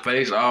shot in the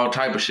face, all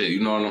type of shit.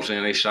 You know what I'm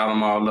saying? They shot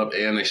him all up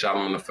and they shot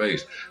him in the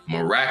face.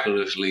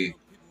 Miraculously,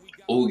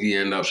 Oogie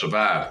ended up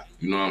surviving.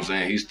 You know what I'm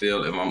saying? He's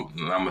still, if I'm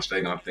not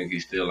mistaken, I think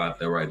he's still out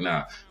there right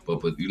now.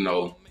 But you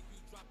know,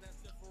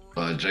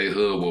 J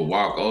Hood will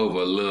walk over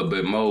a little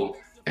bit more,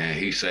 and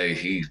he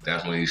say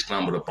that's when he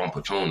stumbled up on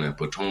Platoon, and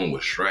Platoon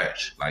was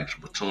stretched. Like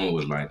Platoon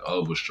was like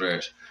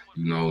overstretched,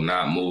 you know,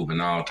 not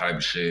moving, all type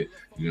of shit.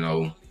 You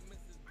know,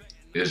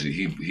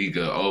 he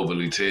could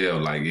overly tell,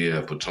 like,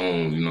 yeah,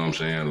 Platoon, you know what I'm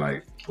saying,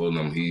 like pulling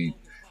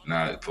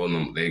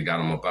them, they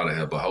got him up out of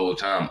here. But whole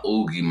time,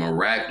 Oogie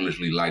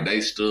miraculously, like they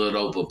stood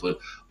over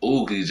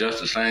Oogie just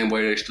the same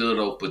way they stood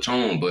over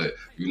Platoon, but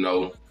you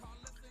know,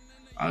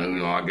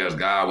 I guess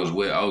God was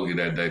with Ogie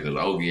that day because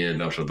Ogie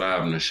ended up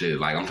surviving and shit.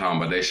 Like, I'm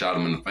talking about they shot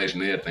him in the face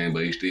and everything,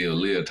 but he still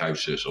lived type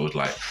shit. So it's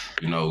like,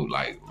 you know,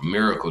 like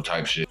miracle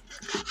type shit.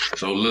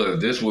 So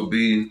look, this would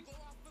be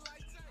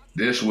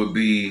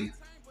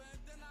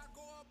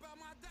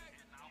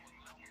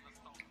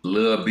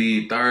Lil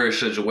B third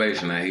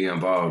situation that he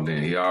involved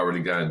in. He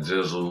already got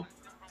Jizzle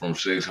from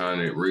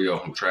 600, Rio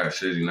from Trap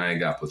City, now he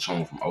got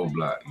Platoon from O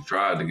Block. He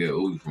tried to get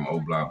Oogie from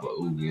O Block, but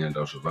Oogie ended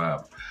up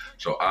surviving.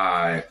 So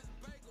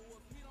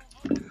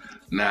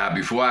now,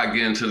 before I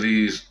get into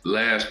these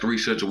last three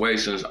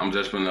situations, I'm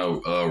just gonna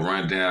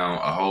run down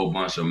a whole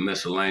bunch of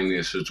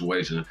miscellaneous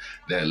situations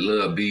that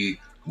Lil B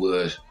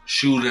was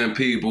shooting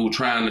people,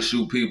 trying to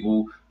shoot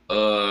people,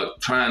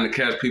 trying to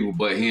catch people,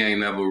 but he ain't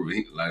never,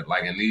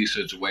 like in these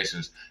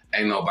situations,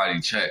 ain't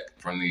nobody check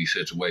from these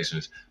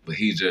situations, but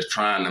he's just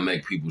trying to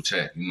make people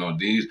check. You know,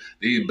 these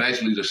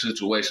basically the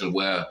situations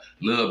where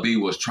Lil B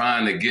was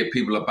trying to get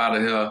people up out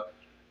of here,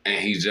 and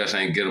he just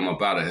ain't get him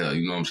up out of here,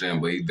 you know what I'm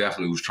saying? But he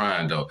definitely was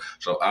trying, though.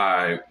 So,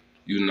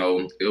 you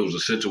know, it was a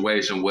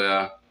situation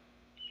where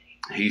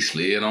he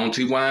slid on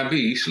TYB.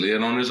 He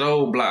slid on his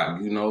old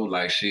block, you know,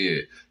 like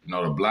shit. You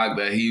know, the block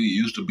that he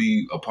used to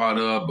be a part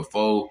of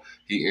before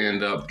he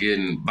ended up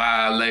getting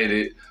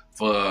violated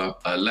for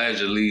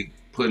allegedly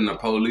putting the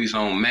police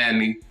on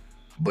Manny.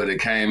 But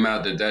it came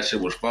out that shit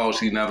was false.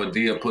 He never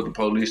did put the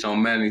police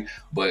on Manny,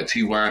 but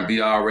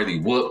TYB already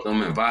whooped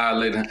him and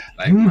violated him.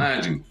 Like,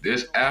 mind you,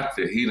 this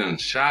after he done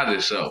shot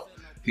himself.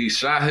 He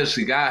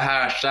got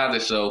high, shot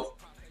himself,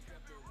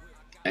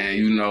 and,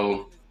 you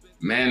know,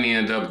 Manny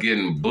ended up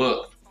getting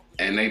booked,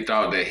 and they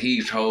thought that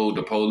he told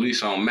the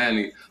police on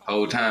Manny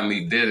whole time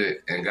he did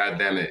it, and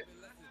goddamn it,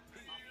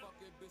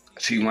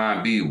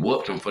 TYB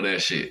whooped him for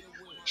that shit.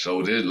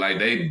 So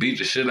they beat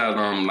the shit out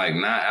of him, like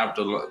not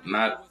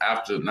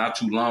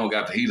too long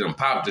after he done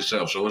popped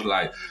himself. So it's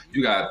like,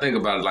 you gotta think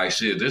about it, like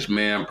shit, this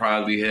man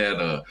probably had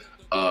a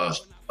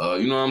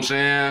you know what I'm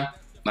saying,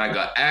 like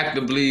a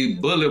actively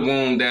bullet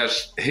wound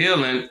that's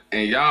healing,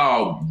 and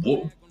y'all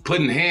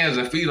putting hands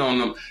and feet on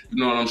them, you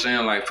know what I'm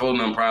saying? Like, folks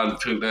them probably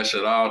took that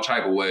shit all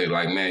type of way,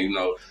 like, man, you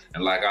know,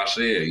 and like I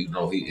said, you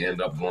know, he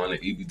ended up going to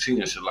EBT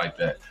and shit like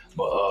that.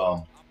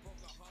 But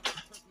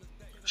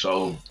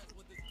so,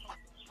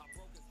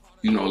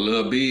 you know,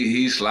 Lil B,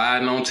 he's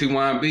sliding on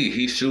TYB.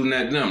 He's shooting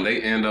at them.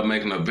 They end up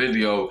making a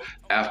video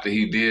after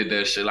he did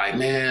that shit. Like,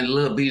 man,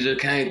 Lil B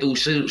just came through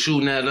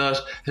shooting at us.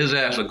 His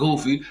ass a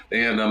goofy.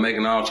 They end up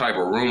making all type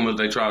of rumors.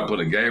 They tried to put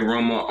a gay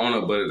rumor on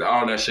it, but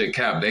all that shit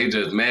capped. They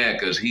just mad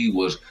because he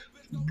was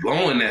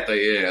blowing at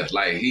their ass.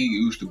 Like, he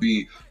used to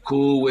be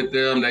cool with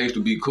them. They used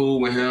to be cool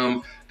with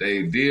him.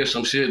 They did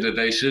some shit that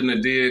they shouldn't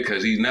have did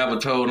because he never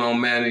told on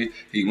Manny.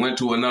 He went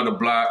to another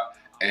block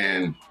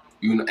and,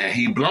 you know, and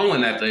he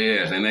blowing at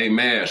their ass, and they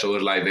mad. So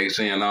it's like they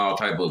saying all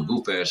type of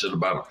goof ass shit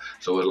about him.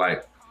 So it's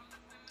like,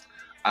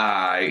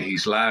 he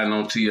sliding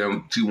on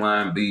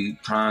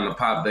TYB, trying to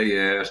pop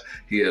their ass.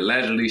 He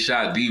allegedly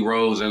shot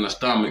D-Rose in the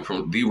stomach,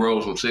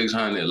 D-Rose from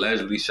 600,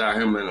 allegedly shot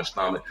him in the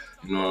stomach.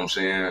 You know what I'm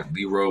saying?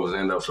 D-Rose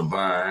ended up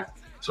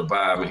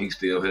surviving. He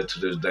still here to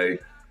this day.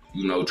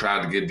 You know,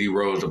 tried to get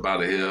D-Rose up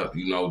out of here.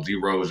 You know,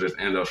 D-Rose just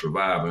ended up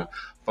surviving.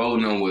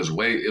 Foden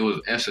it was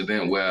an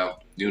incident where,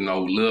 you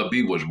know, Lil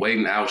B was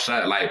waiting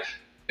outside. Like,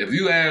 if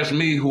you ask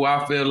me who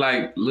I feel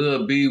like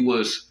Lil B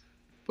was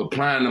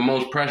applying the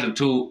most pressure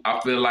to, I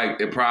feel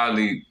like it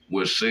probably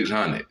was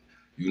 600.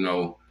 You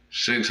know,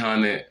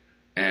 600,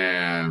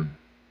 and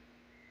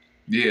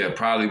yeah,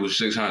 probably was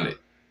 600.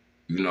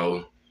 You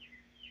know,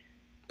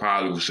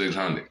 probably was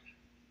 600.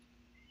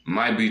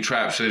 Might be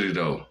Trap City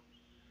though.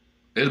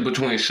 It's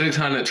between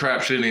 600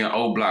 Trap City and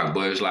O Block,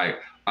 but it's like,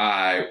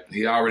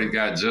 he already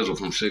got Jizzle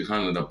from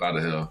 600 up out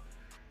of here.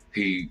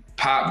 He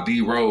popped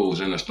D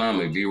Rose in the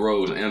stomach. D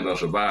Rose ended up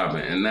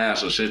surviving, and now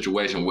it's a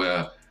situation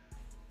where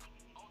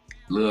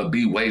Lil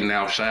B waiting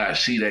outside,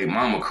 see they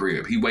mama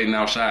crib. He waiting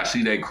outside,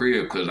 see they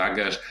crib, because I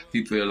guess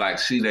he feel like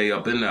see they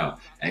up in there.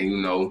 And you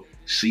know,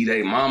 see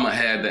they mama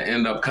had to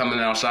end up coming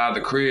outside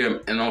the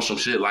crib and on some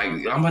shit like,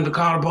 I'm about to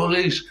call the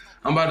police.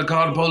 I'm about to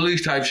call the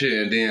police type shit.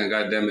 And then,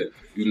 goddamn it,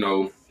 you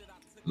know,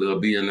 Lil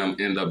B and them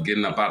end up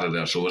getting up out of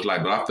there. So it's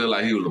like, but I feel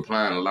like he was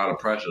applying a lot of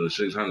pressure to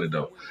 600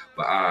 though.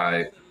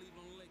 But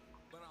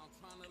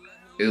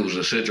it was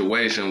a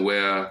situation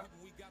where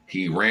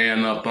he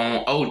ran up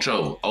on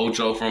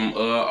Ocho from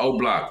O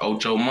Block,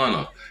 Ocho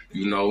Munna,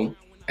 you know,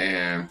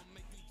 and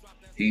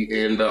he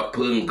ended up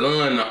putting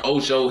gun to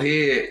Ocho's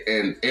head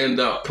and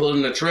ended up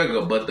pulling the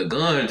trigger, but the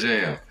gun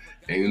jammed.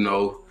 And you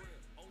know,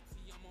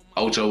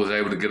 Ocho was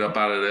able to get up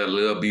out of there.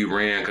 Lil B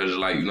ran because,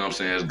 like, you know what I'm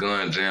saying, his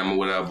gun jam or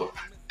whatever.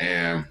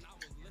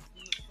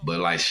 But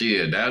like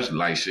shit, that's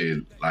like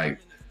shit, like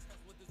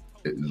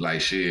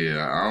shit,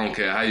 I don't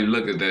care how you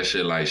look at that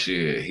shit, like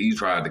shit, he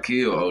tried to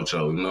kill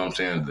Ocho, you know what I'm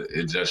saying?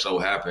 It just so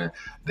happened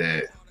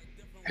that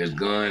his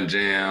gun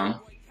jammed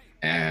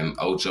and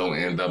Ocho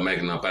ended up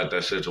making up at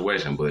that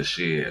situation. But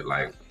shit,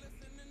 like,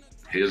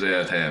 his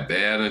ass had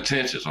bad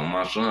intentions on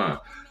my son.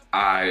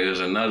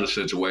 Is another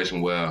situation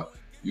where,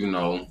 you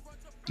know,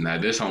 now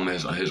this on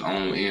his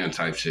own end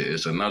type shit.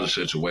 It's another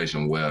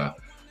situation where,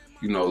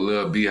 you know,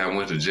 Lil B, I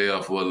went to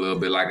jail for a little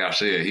bit. Like I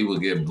said, he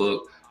would get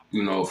booked,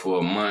 you know, for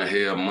a month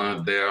here, a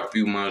month there, a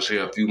few months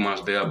here, a few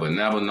months there, but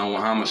never no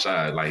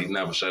homicide. Like, he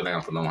never sat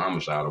down for no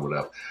homicide or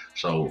whatever.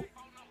 So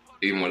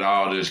even with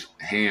all this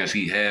hands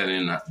he had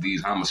in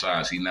these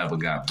homicides, he never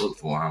got booked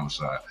for a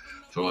homicide.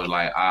 So it's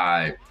like,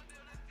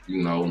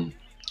 you know,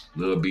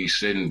 Lil B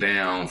sitting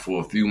down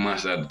for a few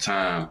months at a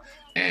time,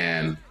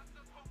 and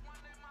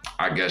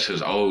I guess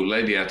his old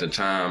lady at the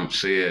time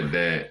said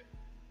that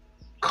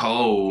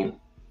Cole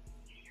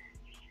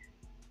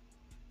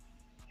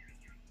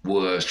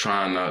was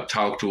trying to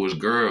talk to his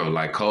girl,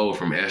 like Cole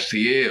from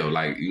STL,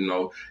 like, you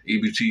know,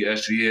 EBT,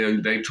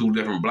 STL, they two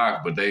different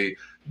blocks, but they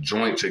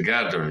joint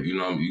together. You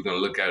know, you can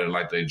look at it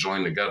like they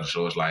join together.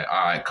 So it's like,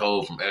 all right,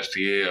 Cole from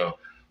STL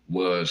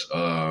was,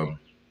 I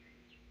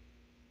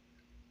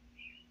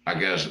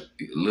guess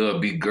Lil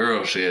B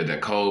girl said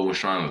that Cole was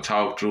trying to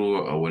talk to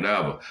her or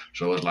whatever.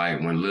 So it's like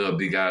when Lil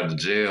B got out of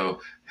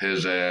jail,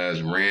 his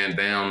ass ran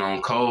down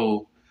on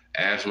Cole,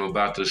 asked him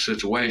about the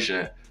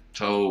situation,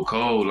 told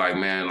Cole, like,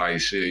 man,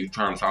 like, shit, you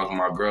trying to talk to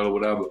my girl or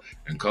whatever?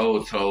 And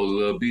Cole told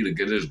Lil B to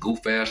get his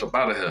goof ass up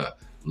out of here.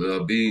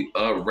 Lil B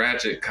up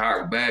ratchet,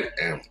 cocked back,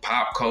 and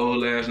popped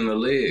Cole ass in the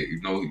leg.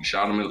 You know, he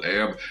shot him in the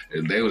air.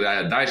 They was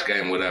at a dice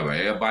game, whatever.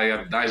 Everybody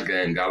at the dice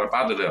game got up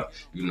out of there.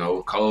 You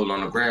know, Cole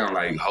on the ground,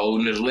 like,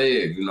 holding his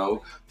leg, you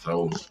know.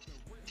 So,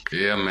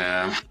 yeah,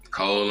 man.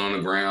 Cole on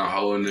the ground,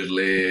 holding his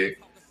leg,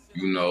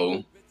 you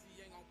know.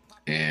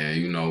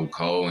 And, you know,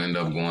 Cole ended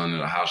up going to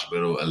the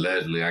hospital.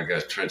 Allegedly, I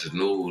guess Trench's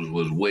News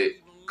was with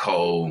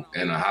Cole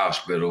in the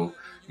hospital.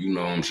 You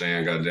know what I'm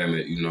saying? Goddamn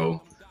it, you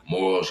know,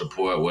 moral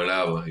support,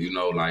 whatever. You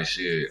know, like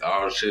shit.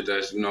 All the shit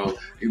that's, you know,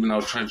 even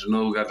though Trench's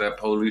News got that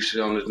police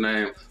shit on his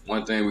name,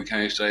 one thing we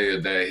can't say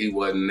is that he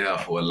wasn't there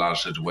for a lot of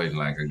situations.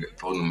 Like, I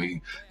told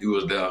him he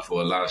was there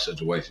for a lot of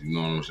situations. You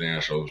know what I'm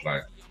saying? So it's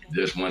like,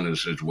 just one of the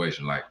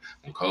situations. Like,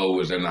 when Cole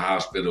was in the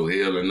hospital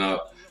healing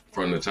up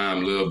from the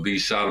time Lil B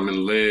shot him in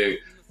the leg,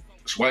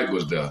 Swipe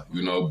was there,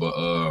 you know, but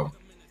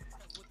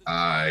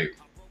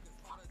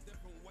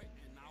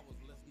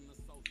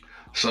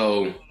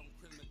so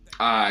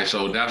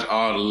that's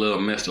all the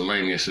little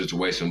miscellaneous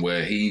situation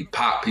where he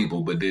popped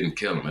people but didn't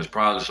kill them. It's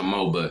probably some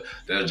more, but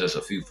that's just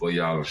a few for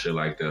y'all and shit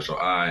like that. So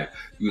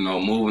you know,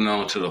 moving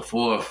on to the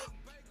fourth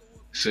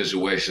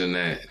situation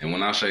and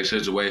when I say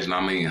situation,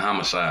 I mean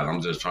homicide.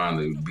 I'm just trying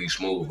to be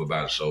smooth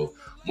about it. So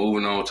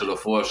moving on to the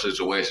fourth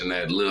situation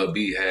that Lil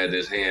B had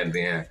his hand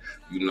in,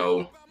 you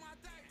know,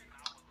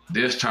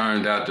 this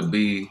turned out to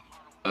be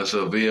a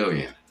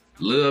civilian.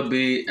 Lil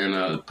B and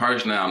a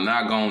person that I'm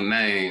not gonna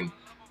name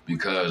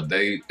because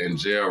they in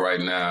jail right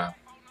now,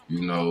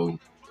 you know,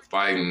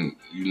 fighting,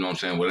 you know what I'm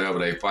saying, whatever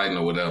they fighting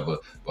or whatever.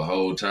 The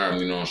whole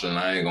time, you know what I'm saying,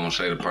 I ain't gonna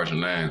say the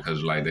person's name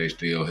because like they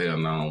still here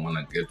and I don't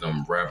wanna get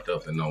them wrapped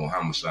up in no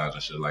homicides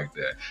and shit like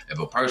that. If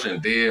a person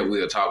dead,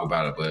 we'll talk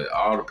about it, but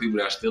all the people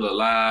that's still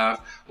alive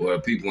or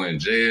people in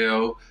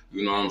jail,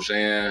 you know what I'm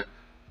saying,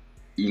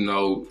 you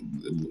know,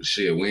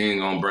 shit, we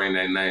ain't gonna bring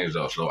their names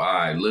up. So, all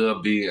right,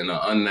 Lil B and an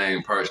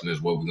unnamed person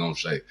is what we gonna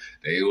say.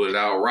 They was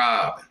out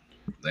robbing.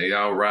 They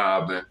out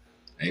robbing.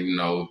 And, you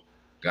know,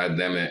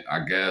 goddamn it,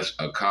 I guess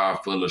a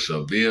car full of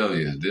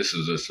civilians. This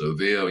is a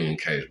civilian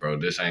case, bro.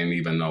 This ain't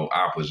even no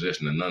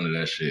opposition or none of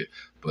that shit.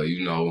 But,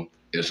 you know,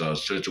 it's a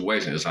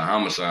situation. It's a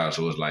homicide.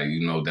 So it's like,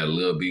 you know, that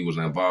Lil B was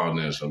involved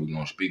in it. So we're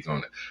gonna speak on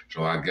it.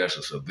 So I guess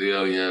the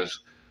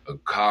civilians, a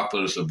car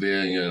full of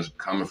civilians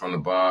coming from the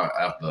bar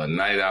after a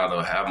night out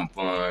of having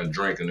fun,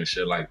 drinking and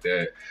shit like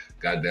that.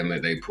 Goddamn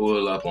it, they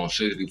pull up on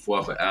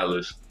 64th and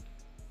Alice.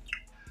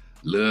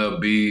 Lil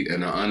B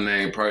and an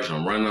unnamed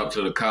person run up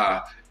to the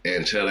car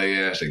and tell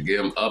their ass to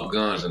give them up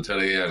guns and tell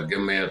their ass to give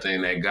them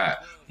everything they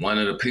got. One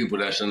of the people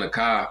that's in the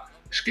car,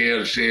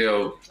 scared to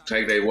tell,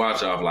 take their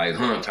watch off like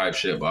type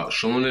shit. But as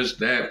soon as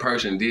that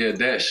person did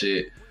that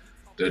shit,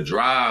 the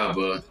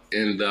driver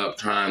ended up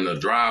trying to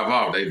drive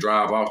off. They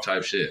drive off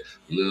type shit.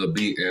 Lil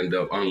B ended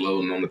up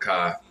unloading on the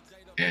car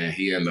and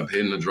he ended up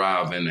hitting the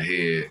driver in the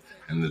head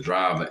and the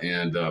driver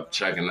ended up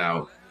checking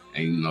out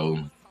and you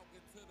know,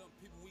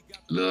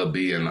 Lil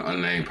B and the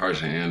unnamed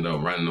person end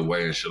up running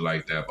away and shit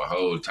like that. But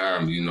whole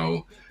time, you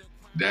know,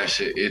 that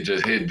shit, it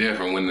just hit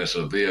different when it's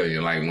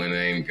civilian, like when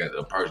they ain't got,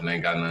 a person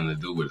ain't got nothing to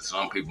do with it.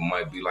 Some people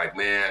might be like,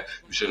 man,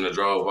 you shouldn't have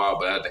drove off,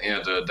 but at the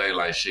end of the day,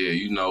 like shit,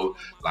 you know,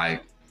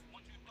 like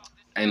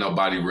ain't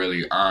nobody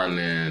really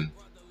earning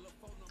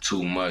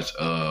too much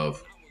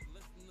of,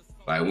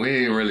 like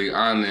we ain't really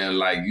earning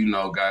like, you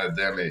know,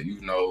 goddamn it,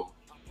 you know,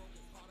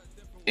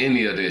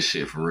 any of this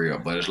shit for real.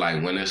 But it's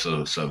like when it's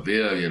a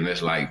civilian,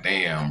 it's like,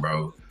 damn,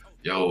 bro,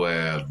 yo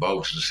ass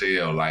bogus as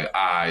hell. Like,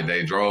 all right,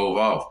 they drove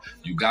off.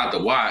 You got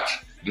the watch,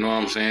 you know what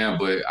I'm saying?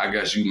 But I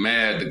guess you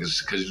mad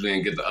because you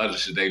didn't get the other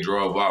shit. They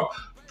drove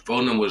off.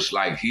 Foden was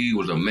like, he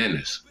was a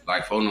menace.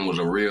 Like, Foden was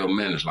a real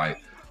menace.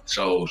 Like,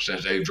 so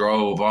since they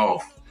drove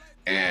off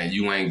and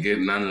you ain't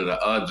getting none of the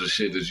other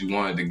shit that you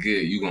wanted to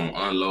get, you gonna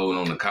unload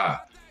on the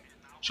car.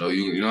 So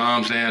you know what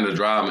I'm saying? The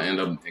driver end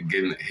up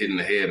hitting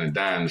the head and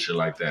dying and shit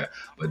like that.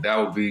 But that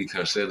would be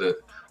considered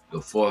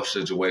the fourth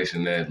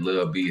situation that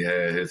Lil B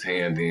had his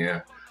hand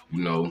in,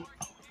 you know.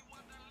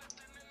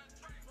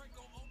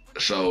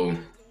 So,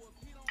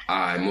 all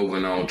right,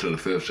 moving on to the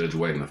fifth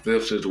situation. The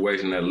fifth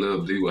situation that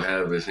Lil B would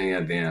have his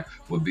hand in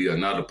would be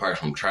another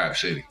person from Trap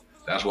City.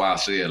 That's why I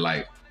said,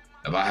 like,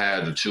 if I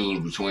had to choose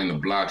between the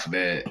blocks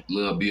that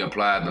Lil B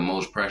applied the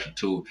most pressure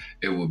to,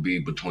 it would be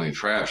between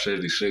Trap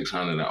City,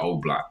 600, and O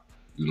Block.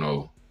 You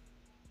know,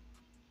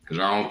 because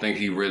I don't think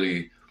he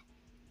really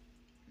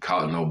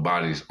caught no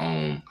bodies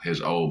on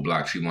his old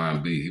block,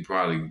 TYB. He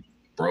probably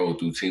rode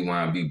through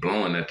TYB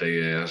blowing at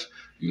their ass,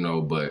 you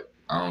know, but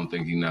I don't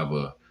think he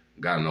never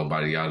got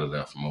nobody out of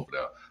there from over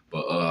there.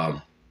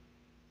 But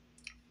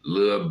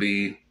Lil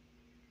B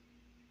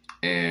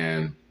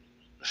and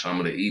some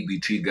of the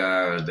EBT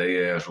guys,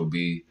 they ass will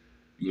be,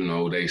 you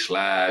know, they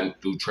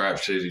slide through Trap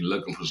City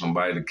looking for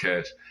somebody to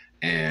catch,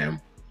 and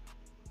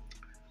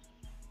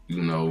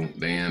you know,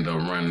 they end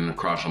up running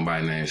across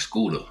somebody named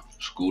Scooter.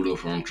 Scooter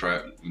from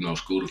Trap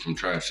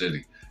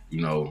City. You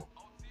know,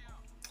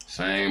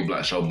 same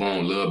block. So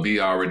boom, Lil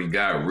B already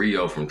got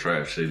Rio from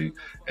Trap City,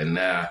 and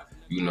now,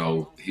 you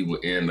know, he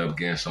would end up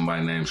getting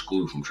somebody named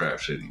Scooter from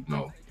Trap City. You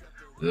know,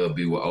 Lil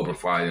B would open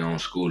fire on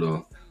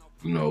Scooter.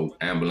 You know,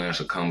 ambulance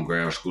would come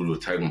grab Scooter,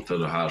 take him to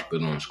the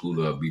hospital, and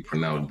Scooter would be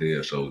pronounced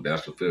dead. So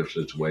that's the fifth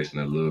situation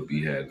that Lil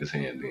B had his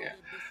hand in.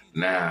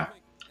 Now,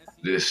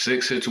 the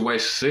sixth and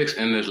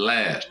the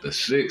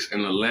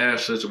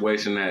last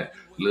situation that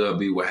Lil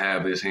B would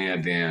have his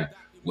hand in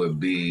would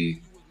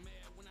be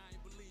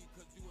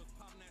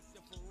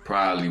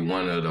probably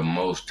one of the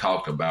most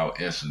talked about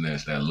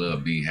incidents that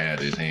Lil B had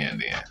his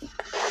hand in.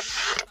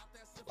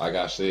 Like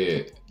I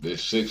said, the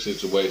sixth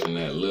situation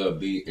that Lil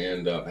B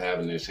ended up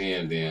having his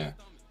hand in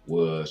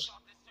was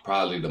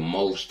probably the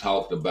most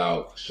talked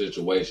about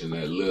situation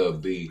that Lil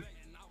B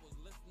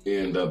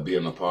ended up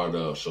being a part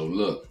of. So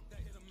look,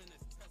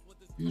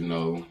 you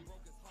know,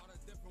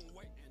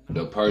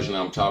 the person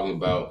I'm talking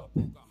about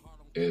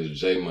is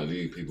J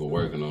Money. People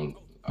working on,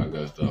 I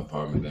guess, the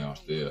apartment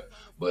downstairs.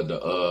 But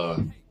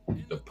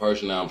the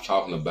person that I'm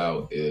talking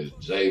about is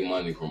J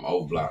Money from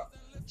O Block.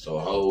 So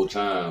the whole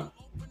time,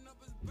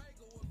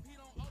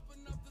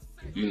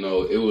 you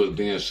know, it was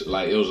being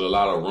like, it was a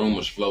lot of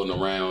rumors floating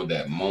around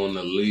that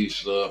Mona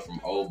Lisa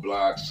from O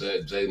Block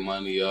set J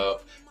Money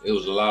up. It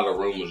was a lot of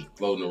rumors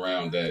floating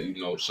around that,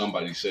 you know,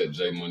 somebody set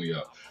J Money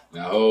up.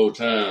 Now, the whole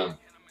time,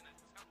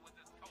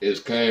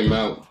 it came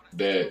out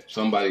that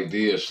somebody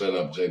did set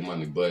up J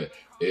Money, but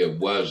it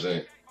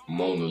wasn't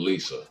Mona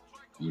Lisa.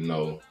 You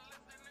know,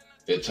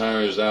 it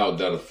turns out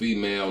that a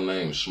female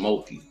named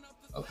Smokey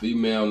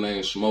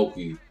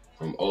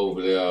from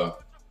over there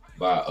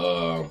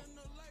by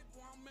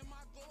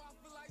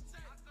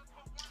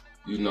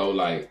you know,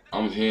 like,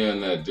 I'm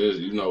hearing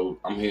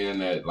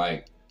that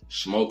like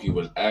Smokey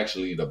was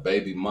actually the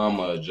baby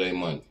mama of J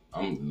Money.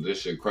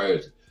 This shit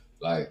crazy.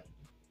 Like,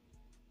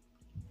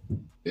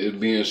 it's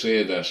being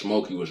said that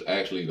Smokey was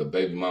actually the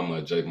baby mama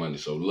of J Money.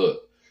 So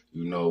look,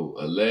 you know,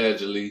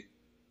 allegedly,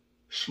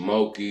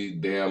 Smokey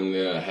damn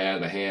near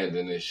had a hand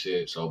in this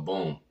shit. So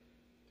boom,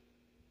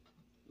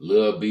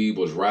 Lil B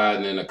was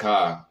riding in a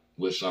car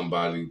with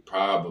somebody,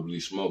 probably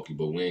Smokey,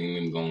 but we ain't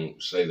even gonna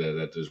say that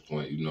at this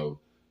point. You know,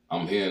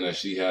 I'm hearing that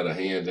she had a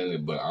hand in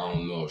it, but I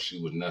don't know if she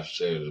was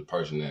necessarily the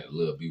person that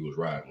Lil B was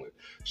riding with.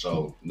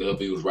 So Lil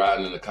B was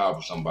riding in a car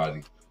with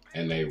somebody,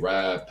 and they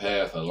ride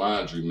past a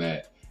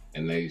laundromat,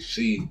 and they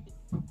see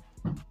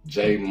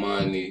J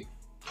Money,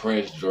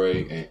 Prince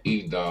Dre, and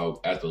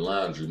E-Dog at the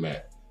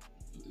laundromat.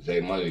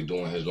 J Money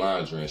doing his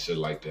laundry and shit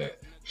like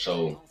that.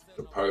 So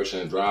the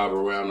person drive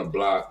around the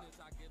block,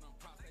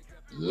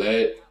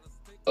 let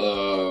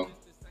Lil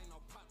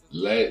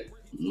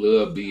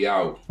B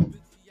out.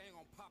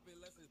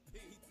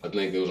 I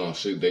think it was on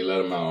 6. They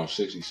let him out on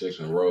 66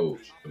 and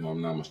Rhodes, if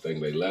I'm not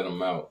mistaken. They let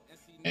him out,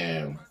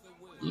 and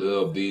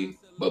Lil B.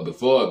 But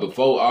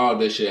before all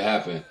this shit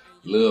happened,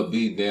 Lil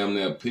B damn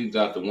near peeked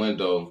out the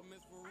window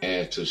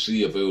and to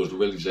see if it was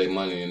really J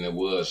Money, and it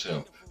was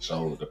him.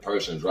 So the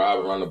person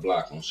driving around the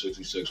block on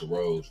 66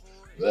 Rhodes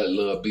let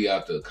Lil B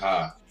out the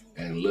car,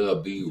 and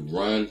Lil B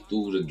run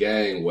through the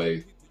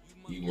gangway.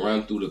 He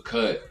run through the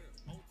cut,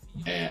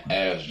 and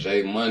as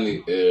J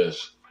Money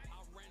is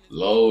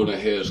loading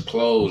his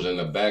clothes in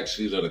the back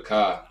seat of the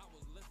car,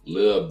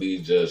 Lil B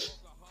just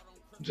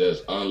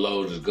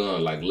unloads his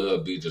gun. Like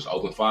Lil B just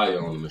opened fire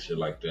on him and shit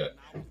like that.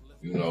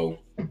 You know,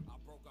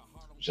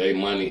 J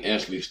Money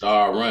instantly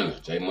started running.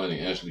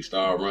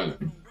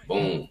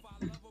 Boom.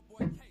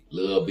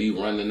 Lil B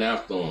running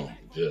after him.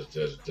 Just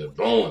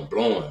blowing,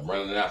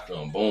 running after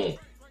him. Boom.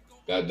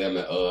 Goddamn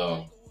it,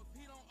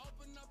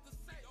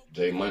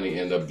 J Money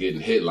end up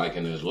getting hit like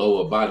in his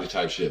lower body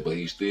type shit, but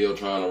he's still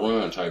trying to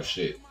run type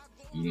shit,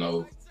 you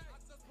know.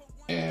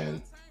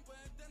 And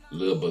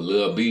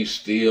Lil B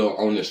still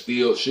on the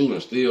still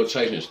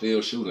chasing,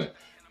 still shooting.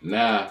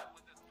 Now,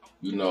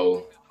 you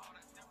know,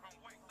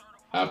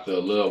 after a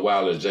little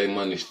while as J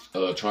Money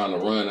trying to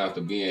run after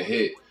being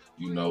hit,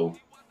 you know,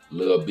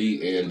 Lil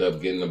B end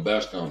up getting the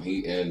best of him.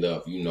 He end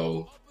up, you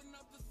know,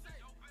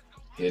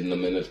 hitting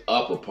him in his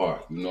upper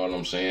part, you know what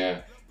I'm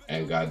saying?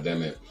 And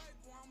goddamn it,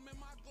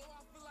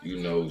 you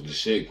know, the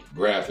shit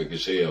graphic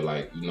as hell.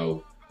 Like, you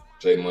know,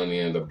 J Money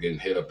ended up getting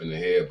hit up in the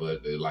head,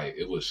 but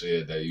it was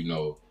said that, you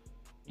know,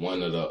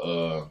 one of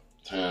the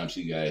times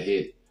he got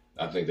hit,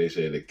 I think they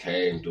said it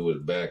came through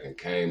his back and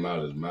came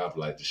out his mouth.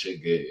 Like the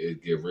shit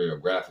get real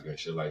graphic and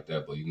shit like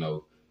that. But you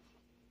know,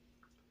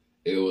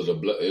 it was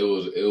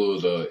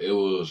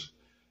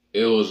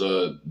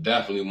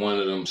definitely one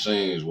of them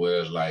scenes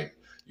where it's like,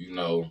 you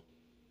know,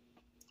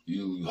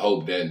 you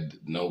hope that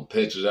no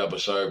pictures ever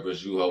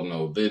surface, you hope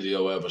no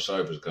video ever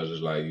surface, because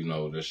it's like, you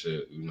know, this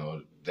shit, you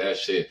know, that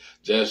shit,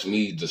 just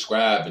me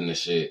describing the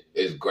shit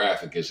is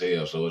graphic as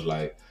hell. So it's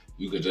like,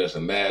 you could just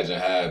imagine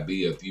how it'd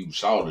be if you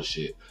saw the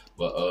shit.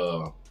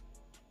 But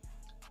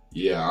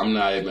yeah, I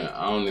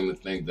don't even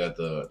think that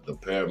the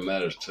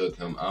paramedics took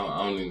him.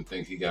 I don't even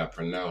think he got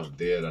pronounced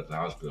dead at the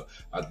hospital.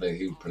 I think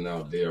he was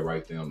pronounced dead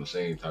right there on the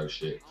scene type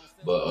shit.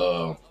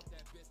 But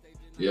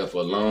yeah, for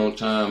a long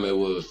time it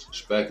was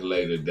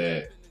speculated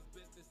that,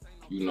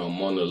 you know,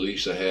 Mona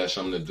Lisa had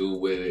something to do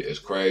with it. It's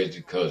crazy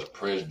because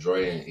Prince,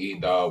 Dre, and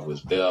E-Dog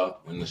was there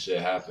when the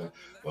shit happened.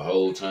 The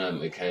whole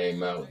time it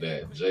came out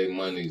that J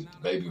Money's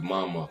baby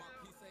mama,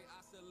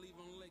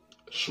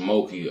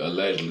 Smokey,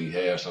 allegedly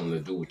had something to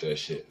do with that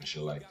shit and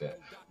shit like that.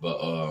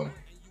 But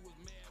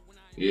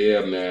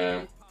yeah,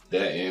 man,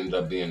 that ended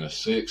up being a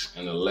 6th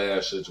and the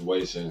last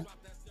situation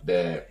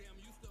that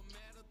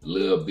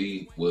Lil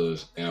B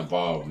was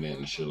involved in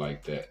and shit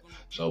like that.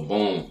 So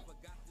boom.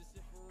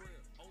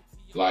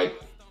 Like,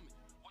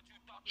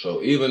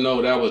 so even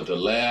though that was the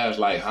last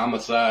like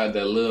homicide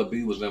that Lil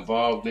B was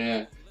involved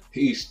in,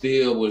 he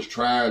still was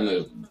trying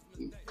to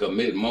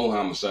commit more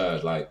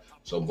homicides. Like,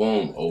 so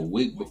boom, a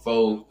week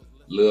before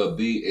Lil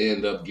B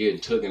ended up getting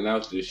taken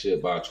out this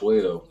shit by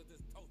 12,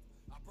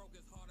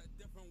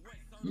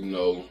 you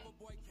know,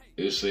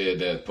 it said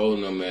that four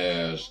of them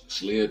ass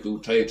slid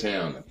through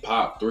Tay-Town and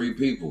popped 3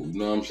 people, you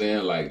know what I'm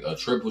saying? Like a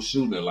triple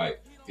shooting.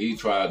 Like he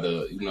tried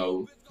to, you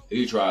know,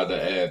 he tried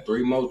to add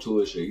 3 more to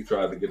his shit. He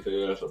tried to get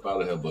their ass up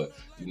out of here, but,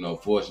 you know,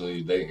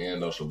 fortunately they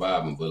ended up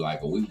surviving. But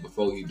like a week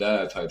before he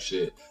died type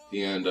shit,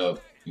 he ended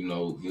up, you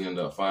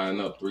know, firing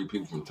up 3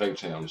 people from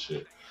Tay-Town and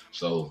shit.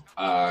 So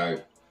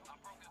I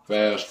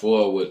fast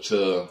forward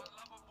to,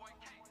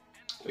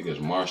 I think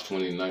it's March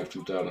 29th,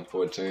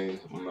 2014,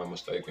 if I'm not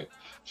mistaken.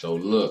 So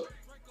look,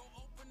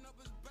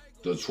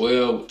 the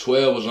 12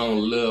 was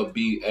on Lil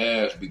B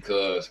ass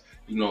because,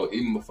 you know,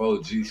 even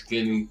before G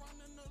Skinny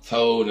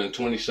told in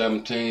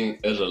 2017,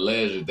 it's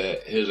alleged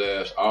that his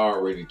ass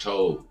already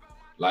told,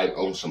 like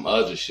on some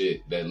other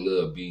shit that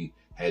Lil B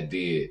had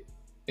did.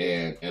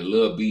 And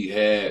Lil B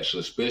had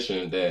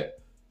suspicion that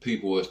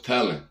people was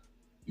telling,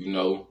 you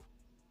know,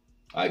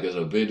 like there's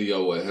a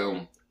video of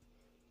him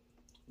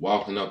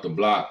walking up the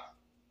block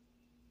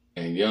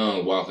and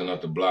Young walking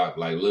up the block,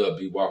 like Lil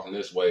B walking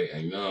this way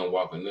and Young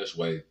walking this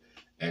way,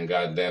 and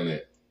goddamn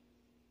it,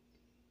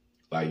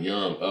 like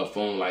Young up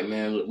phone, like,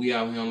 man, look, we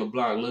out here on the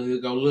block. Look, here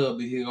go Lil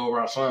B, here go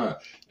Rasan.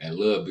 And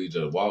Lil B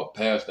just walked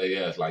past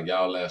their ass like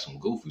y'all ass some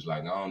goofies.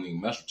 Like, I don't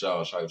even mess with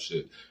y'all type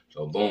shit.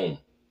 So, boom.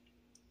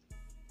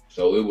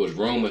 So, it was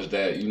rumors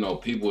that, you know,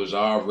 people was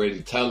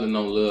already telling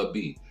on Lil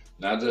B.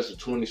 Not just the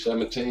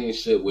 2017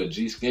 shit with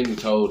G Skinny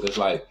told. It's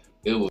like,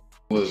 it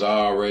was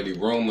already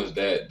rumors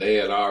that they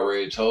had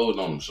already told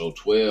on him. So,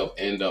 12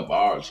 end up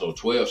hard. So,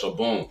 12, so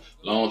boom.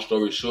 Long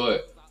story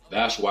short,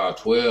 that's why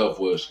 12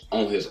 was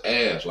on his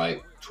ass.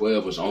 Like,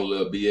 12 was on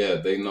Lil B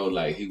ass. They know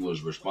like he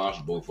was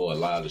responsible for a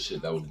lot of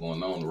shit that was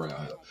going on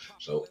around here.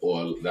 So,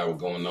 or that was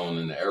going on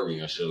in the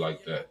area and shit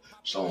like that.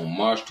 So on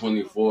March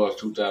 24th,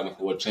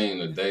 2014,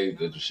 the day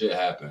that the shit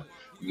happened,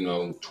 you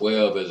know,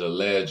 12 is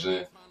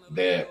alleging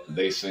that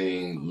they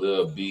seen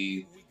Lil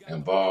B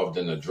involved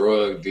in a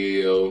drug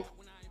deal.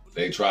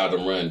 They tried to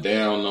run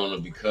down on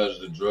him because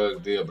of the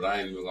drug deal, but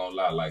I ain't even gonna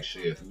lie, like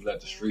shit, if you let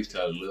the streets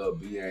tell Lil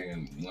B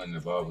wasn't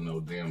involved in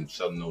no damn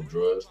selling no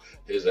drugs,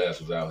 his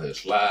ass was out here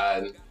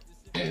sliding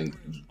and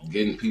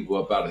getting people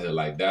up out of here.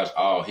 Like that's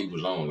all he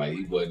was on. Like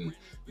he wasn't,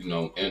 you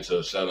know,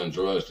 into selling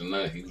drugs to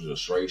nothing. He was a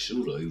straight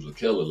shooter. He was a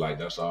killer. Like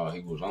that's all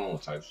he was on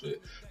type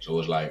shit. So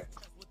it's like,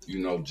 you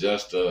know,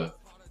 just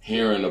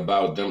hearing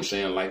about them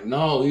saying like,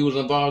 no, he was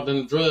involved in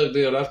the drug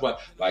deal. That's why,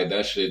 like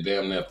that shit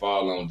damn near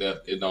fall on death.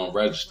 It don't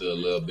register a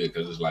little bit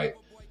because it's like,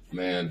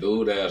 man,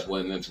 dude ass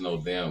wasn't into no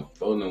damn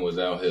phone, was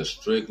out here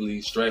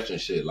strictly stretching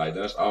shit. Like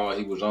that's all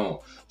he was on.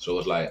 So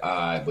it's like, all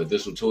right, but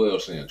this was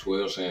 12 saying.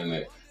 12 saying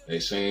that they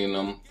seen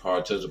them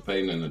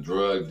participating in a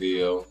drug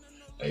deal.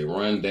 They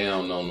run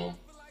down on them.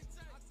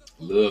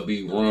 Lil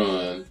B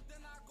run.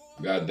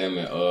 Goddamn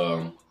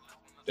it.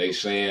 They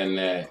saying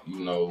that, you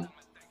know,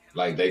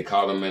 like they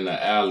caught him in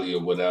the alley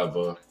or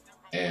whatever,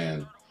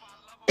 and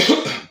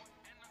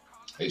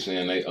they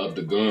saying they upped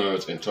the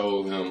guns and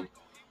told him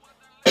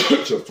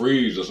to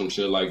freeze or some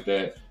shit like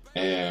that.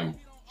 And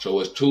so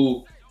it's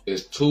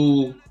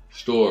two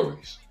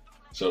stories.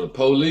 So the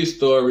police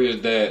story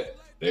is that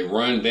they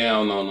run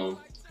down on him,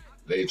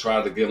 they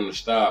try to get him to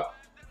stop,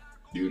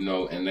 you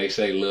know, and they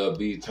say Lil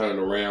B turned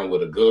around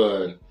with a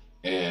gun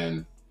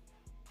and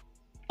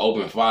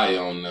opened fire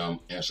on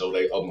them, and so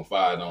they opened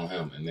fire on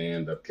him and they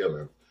end up killing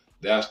him.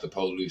 That's the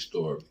police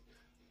story.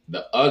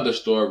 The other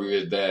story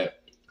is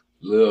that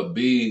Lil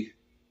B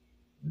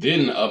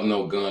didn't up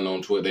no gun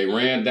on Twitter. They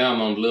ran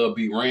down on Lil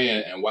B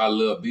and while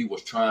Lil B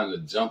was trying to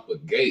jump a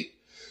gate,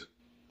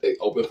 they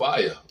opened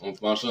fire on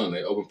my son.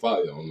 They opened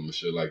fire on him and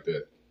shit like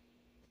that.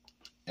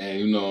 And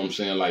you know what I'm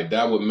saying? Like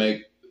that would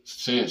make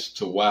sense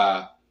to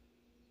why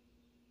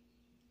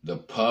the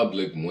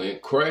public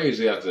went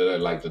crazy after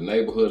that. Like the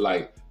neighborhood,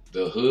 like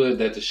the hood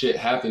that the shit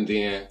happened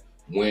in,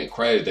 went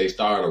crazy. They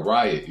started a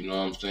riot, you know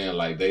what I'm saying?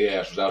 Like they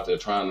ass was out there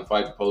trying to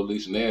fight the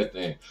police and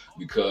everything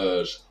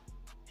because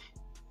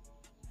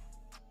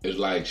it's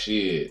like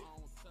shit.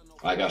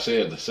 Like I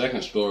said, the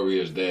second story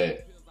is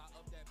that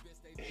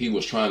he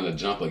was trying to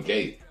jump a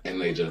gate and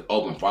they just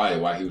opened fire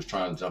while he was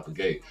trying to jump a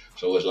gate.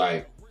 So it's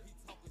like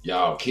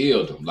y'all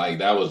killed him. Like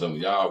that was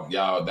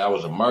that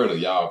was a murder.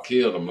 Y'all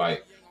killed him.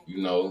 Like,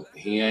 you know,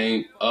 he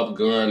ain't up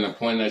gun and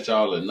pointing at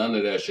y'all or none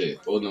of that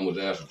shit. Both of them was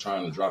actually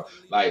trying to drop.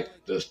 Like,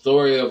 the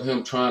story of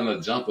him trying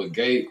to jump a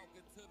gate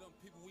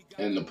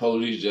and the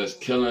police just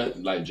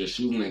killing, like, just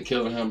shooting and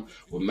killing him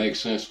would make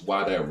sense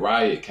why that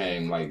riot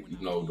came, like, you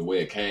know, the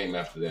way it came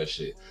after that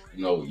shit.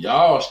 You know,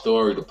 y'all's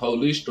story, the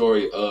police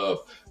story of,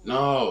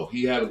 no,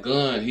 he had a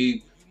gun,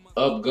 he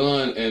up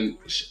gun and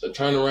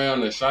turned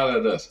around and shot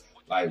at us.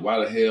 Like,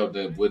 why the hell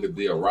would it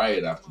be a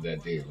riot after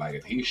that day? Like,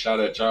 if he shot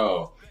at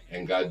y'all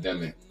and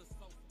goddamn it,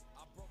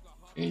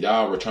 and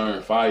y'all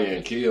returned fire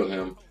and killed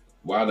him,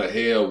 why the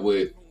hell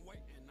would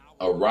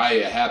a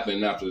riot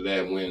happen after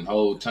that when the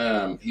whole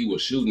time he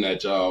was shooting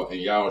at y'all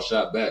and y'all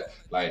shot back?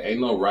 Like,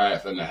 ain't no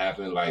riot finna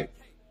happen. Like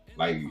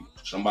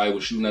somebody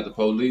was shooting at the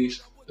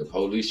police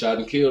shot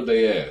and killed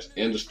their ass.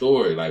 End of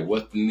story. Like,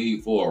 what's the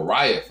need for a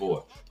riot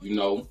for? You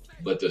know?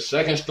 But the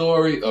second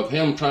story of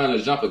him trying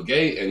to jump a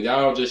gate and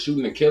y'all just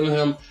shooting and killing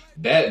him,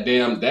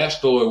 that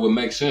story would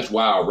make sense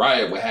why a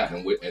riot would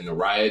happen, and the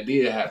riot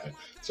did happen.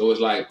 So it's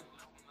like,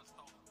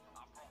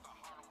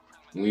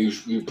 when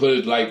you put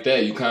it like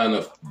that, you kind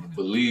of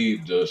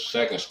believe the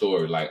second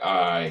story. Like, all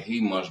right, he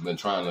must have been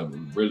trying to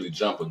really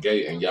jump a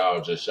gate and y'all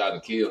just shot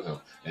and killed him.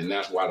 And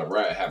that's why the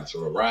riot happened.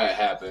 So the riot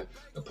happened,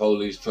 the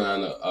police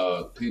trying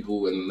to,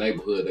 people in the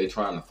neighborhood, they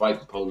trying to fight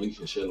the police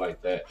and shit like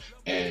that.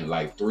 And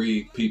like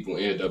 3 people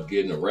ended up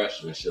getting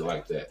arrested and shit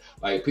like that.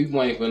 Like,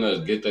 people ain't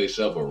finna get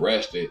themselves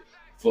arrested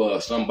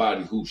for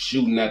somebody who's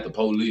shooting at the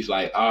police.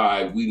 Like, all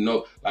right, we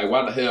know, like,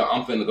 why the hell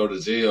I'm finna go to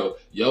jail?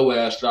 Your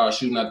ass started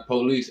shooting at the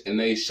police and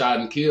they shot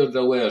and killed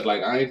your ass.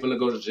 Like, I ain't finna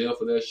go to jail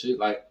for that shit.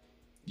 Like,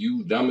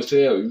 you dumb as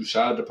hell. You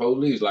shot at the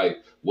police. Like,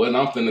 when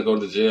I'm finna go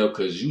to jail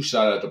because you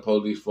shot at the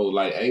police for,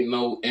 like, ain't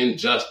no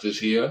injustice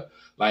here.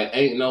 Like,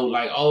 ain't no,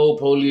 like, oh,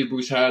 police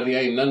brutality,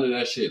 ain't none of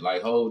that shit.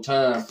 Like, whole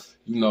time,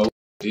 you know,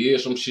 did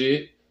some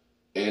shit.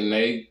 And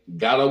they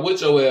got up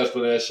with your ass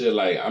for that shit.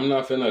 Like, I'm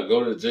not finna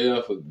go to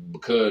jail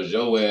because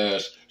your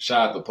ass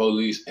shot the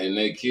police and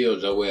they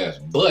killed your ass.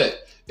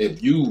 But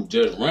if you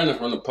just running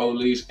from the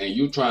police and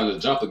you trying to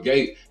jump a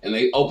gate and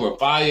they open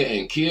fire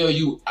and kill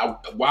you,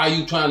 why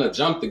you trying to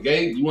jump the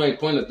gate? You ain't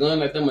pointing a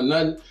gun at them or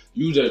nothing.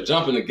 You just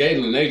jumping the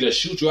gate and they just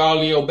shoot you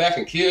all in your back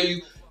and kill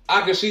you.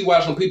 I can see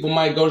why some people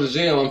might go to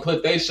jail and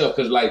put themselves,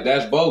 because, like,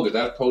 that's bogus.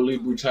 That's police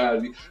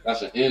brutality.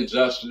 That's an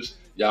injustice.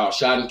 Y'all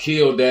shot and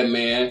killed that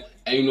man.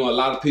 And, you know, a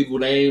lot of people,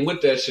 they ain't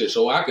with that shit.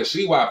 So I can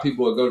see why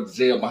people would go to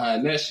jail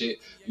behind that shit,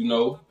 you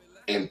know.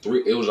 and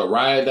it was a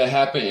riot that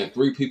happened, and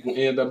 3 people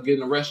ended up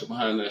getting arrested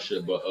behind that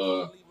shit. But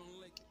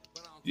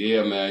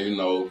yeah, man, you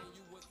know,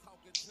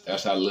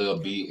 that's how Lil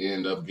B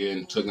ended up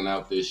getting taken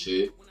out this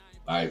shit.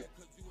 Like,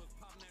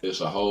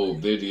 it's a whole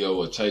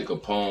video of Take a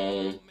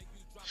Poem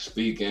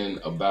speaking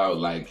about,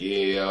 like,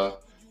 yeah,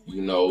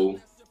 you know,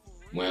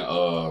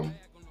 when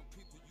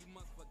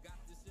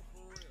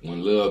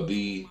Lil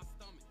B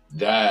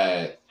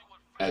died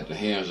at the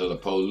hands of the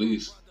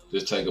police.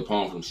 Just Take a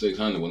Poem from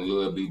 600. When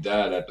Lil B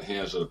died at the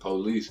hands of the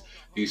police,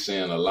 he's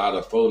saying a lot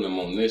of folk them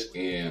on this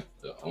end,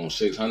 on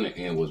 600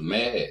 end, was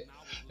mad.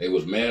 They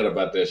was mad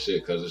about that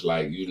shit because it's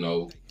like, you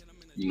know,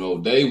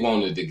 they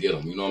wanted to get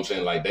him. You know what I'm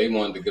saying? Like, they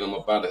wanted to get him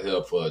up out of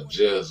here for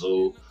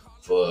Jizzle,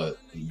 for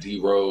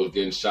D-Rose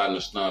getting shot in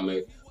the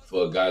stomach,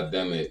 for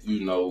goddamn it,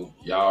 you know,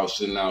 y'all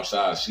sitting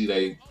outside, see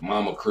they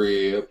mama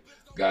crib,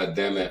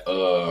 goddamn it,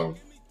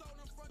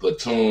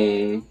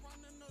 Platoon,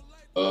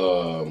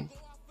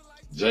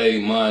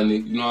 J Money,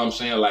 you know what I'm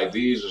saying? Like,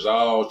 these is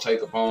all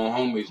Take Upon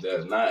homies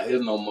that's not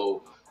his no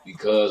more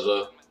because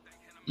of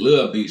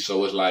Lil B.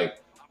 So it's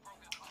like,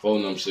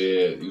 phone them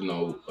said, you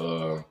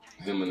know,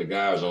 him and the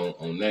guys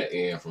on that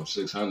end from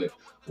 600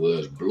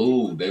 was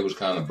blue. They was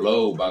kind of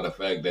blowed by the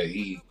fact that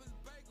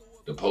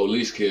the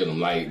police killed him.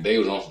 Like, they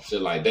was on some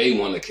shit like they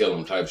want to kill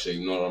him type shit,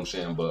 you know what I'm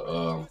saying?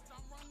 But,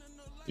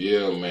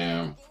 yeah,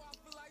 man,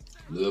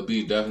 Lil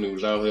B definitely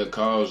was out here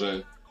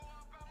causing.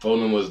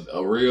 Foden was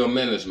a real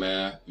menace,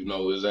 man. You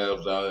know, his ass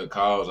was out here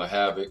causing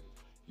havoc.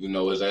 You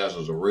know, his ass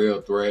was a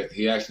real threat.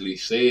 He actually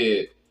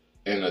said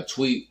in a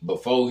tweet,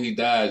 before he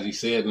died, he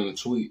said in a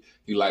tweet,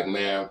 he like,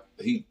 man,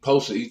 he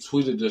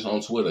tweeted this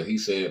on Twitter. He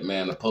said,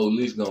 man, the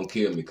police gonna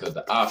kill me because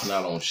the ops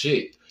not on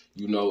shit.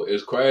 You know,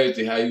 it's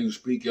crazy how you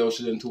speak your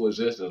shit into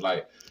existence.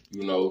 Like,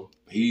 you know,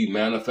 he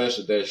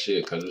manifested that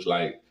shit because it's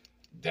like,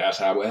 that's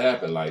how it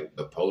happened. Like,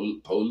 the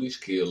police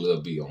killed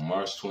Lil B on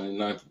March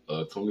 29th,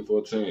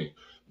 2014.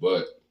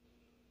 But,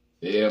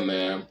 yeah,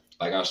 man,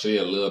 like I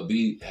said, Lil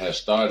B has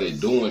started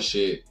doing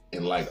shit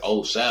in like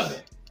 07.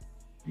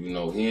 You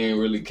know, he ain't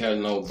really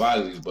catching no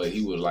bodies, but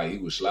he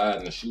was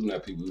sliding and shooting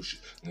at people.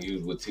 When he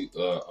was with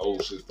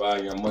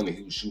 065 Young Money,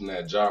 he was shooting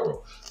at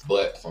Jaro.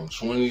 But from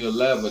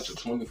 2011 to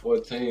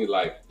 2014,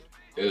 like,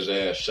 his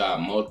ass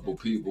shot multiple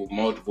people,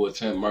 multiple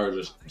attempt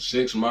murders,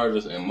 6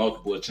 murders and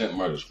multiple attempt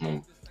murders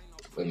in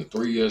the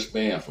 3-year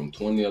span from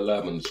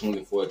 2011 to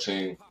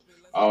 2014.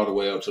 All the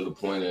way up to the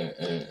point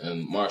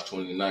in March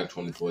 29,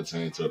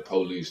 2014, to the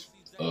police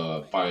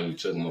finally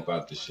took him up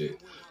out the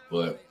shit.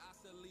 But,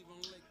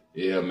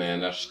 yeah, man,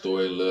 that's the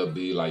story of Lil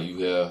B. Like, you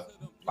hear,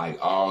 like,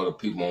 all the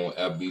people on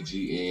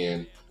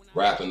FBGN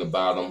rapping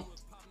about him.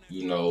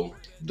 You know,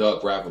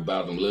 Duck rap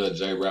about him, Lil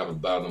J rap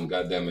about him,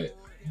 goddamn it.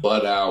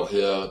 Bud out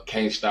here,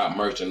 can't stop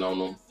merching on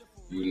him.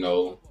 You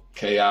know,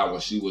 K.I. when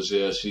she was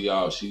here, she, you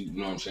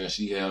know what I'm saying,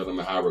 she held him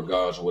in high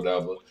regards or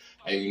whatever.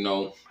 And, you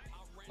know,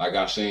 like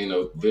I seen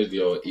a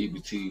video of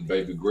EBT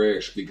Baby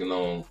Greg speaking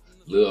on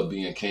Lil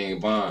B and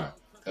King Von.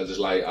 Cause it's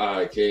like, all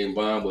right, King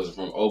Von was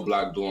from O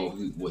Block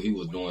doing what he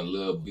was doing.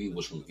 Lil B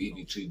was from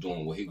EBT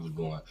doing what he was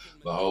doing.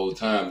 The whole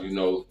time, you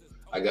know,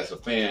 I guess a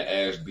fan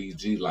asked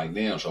BG like,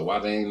 damn, so why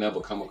they ain't never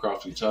come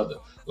across each other?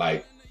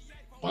 Like,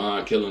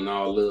 Von killing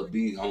all Lil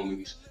B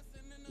homies,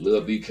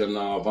 Lil B killing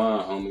all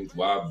Von homies.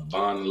 Why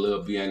Von and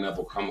Lil B ain't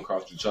never come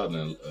across each other?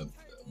 And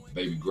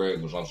Baby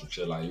Greg was on some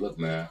shit like, look,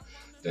 man,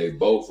 they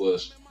both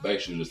was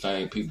basically the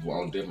same people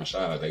on different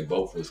sides. They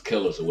both was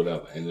killers or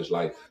whatever. And it's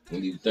like,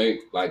 when you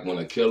think, like, when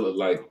a killer,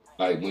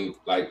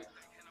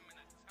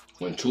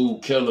 when 2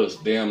 killers,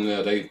 damn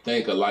near, they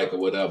think alike or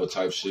whatever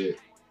type shit.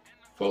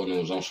 Foden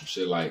was on some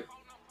shit like,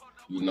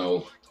 you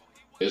know,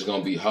 it's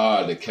going to be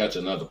hard to catch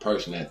another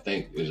person that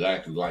think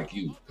exactly like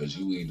you. Because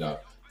you either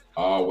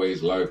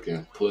always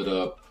lurking, put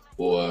up,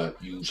 or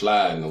you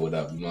sliding or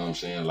whatever, you know what I'm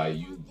saying? Like,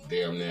 you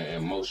damn near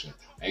in motion.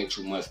 Ain't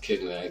too much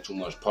kicking, ain't too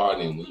much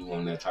partying when you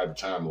on that type of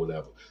time or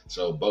whatever.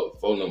 So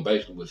both of them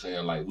basically was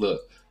saying, like,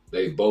 look,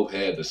 they both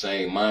had the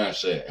same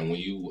mindset. And when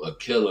you a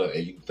killer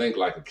and you think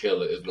like a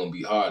killer, it's going to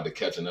be hard to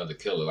catch another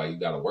killer. Like, you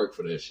got to work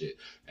for that shit.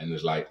 And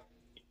it's like,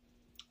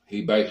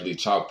 he basically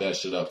chalked that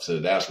shit up to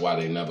that's why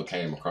they never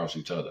came across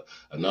each other.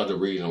 Another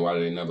reason why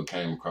they never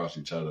came across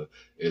each other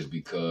is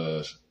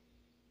because,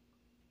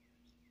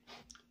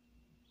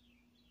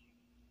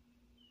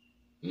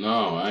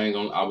 no,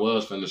 I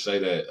was finna say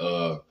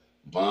that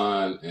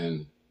Von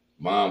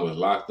was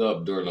locked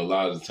up during a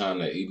lot of the time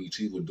that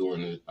EBT was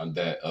doing it,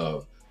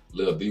 that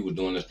Lil B was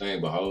doing this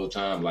thing, but the whole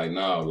time, like,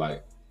 no,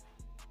 like,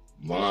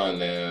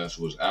 Von ass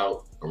was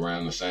out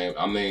around the same.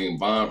 I mean,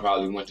 Von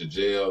probably went to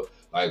jail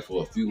like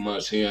for a few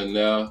months here and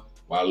there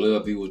while Lil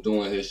B was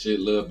doing his shit.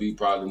 Lil B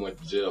probably went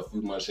to jail a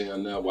few months here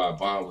and there while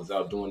Von was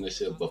out doing this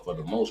shit. But for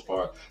the most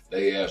part,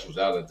 they ass was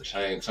out at the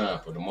same time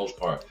for the most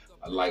part.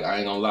 Like, I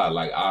ain't gonna lie,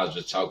 like, I was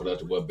just chalking up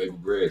to what Baby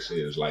Greg said.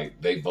 It's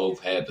like, they both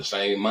had the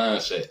same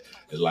mindset.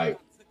 It's like,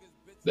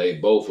 they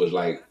both was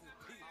like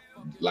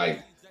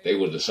they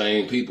were the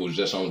same people,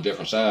 just on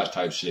different sides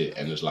type shit.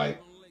 And it's like,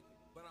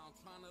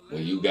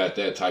 when you got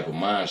that type of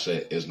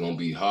mindset, it's gonna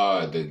be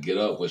hard to get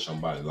up with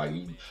somebody. Like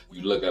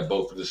you look at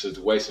both of the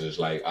situations. It's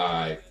like,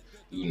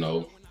 you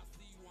know,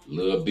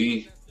 Lil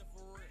B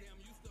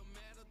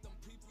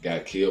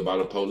got killed by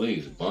the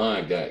police.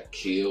 Von got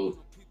killed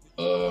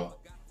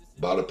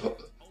by the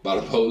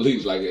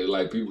police.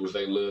 Like people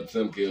say Lil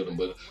Tim killed him,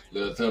 but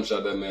Lil Tim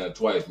shot that man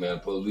twice, man. The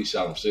police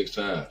shot him 6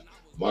 times.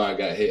 Von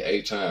got hit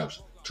 8 times.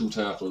 2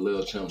 times from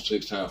Lil Tim,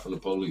 6 times from the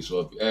police.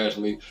 So if you ask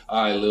me,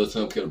 all right, Lil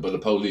Tim killed him, but the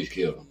police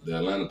killed him. The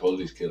Atlanta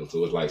police killed him.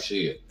 So it's like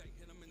shit.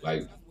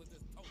 Like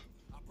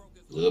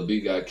Lil B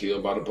got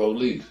killed by the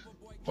police.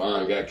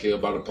 Von got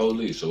killed by the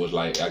police. So it's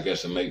like, I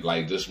guess it make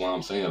like this what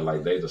I'm saying.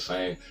 Like they was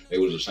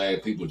the same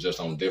people just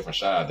on different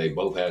sides. They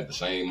both had the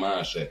same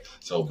mindset.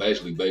 So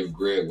basically Baby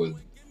Greg was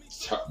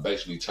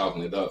basically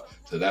talking it up.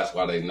 So that's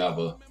why they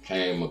never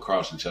came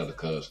across each other,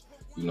 because,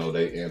 you know,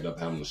 they end up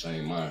having the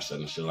same mindset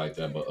and shit like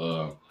that. But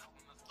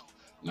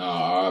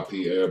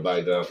RIP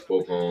everybody that I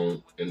spoke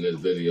on in this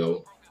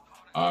video.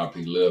 RIP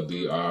Lil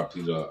B, RIP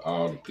to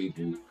all the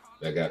people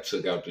that got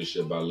took out this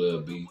shit by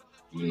Lil B.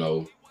 You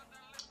know,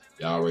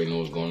 y'all already know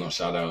what's going on.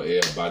 Shout out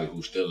everybody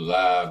who's still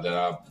alive that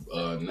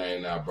I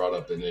named, that I brought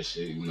up in this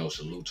shit. You know,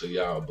 salute to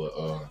y'all. But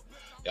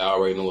y'all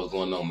already know what's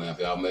going on, man. If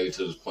y'all made it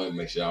to this point,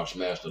 make sure y'all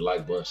smash the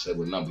like button, say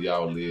what number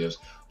y'all is,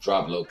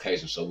 drop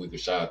location so we can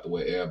shout out to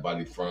where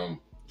everybody from.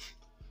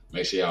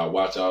 Make sure y'all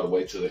watch all the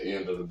way to the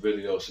end of the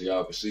video so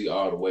y'all can see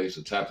all the ways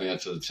to tap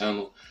into the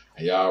channel.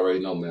 And y'all already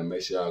know, man,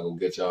 make sure y'all go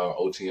get y'all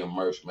OTM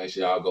merch. Make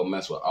sure y'all go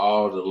mess with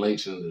all the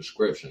links in the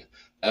description.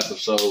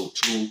 Episode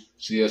 2,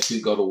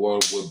 CSC Go to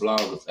World with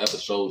Bloggers.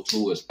 Episode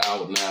 2 is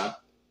out now.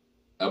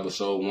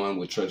 Episode 1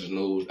 with Treasure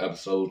News.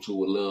 Episode 2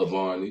 with Lil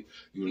Varney.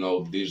 You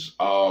know, these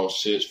all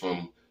shits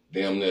from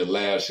damn near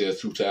last year,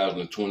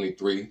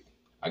 2023.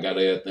 I got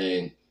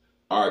everything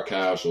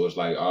archive, so it's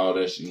like all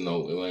this, you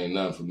know, it ain't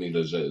nothing for me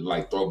to just,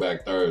 like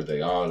Throwback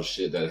Thursday, all the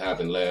shit that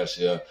happened last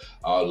year,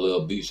 all the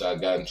little beats I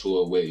got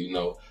into it with, you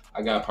know.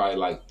 I got probably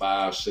like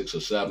 5, 6, or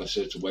 7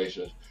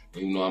 situations,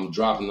 and, you know, I'm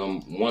dropping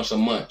them once a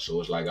month,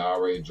 so it's like I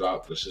already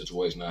dropped the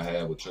situation I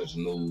had with Treasure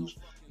News.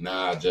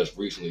 Now I just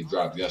recently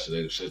dropped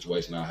yesterday the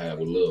situation I had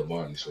with Lil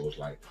Barney, so it's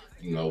like,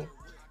 you know,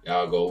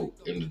 y'all go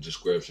in the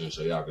description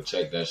so y'all can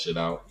check that shit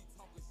out.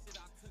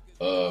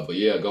 But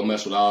yeah, go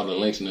mess with all the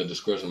links in the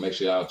description. Make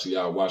sure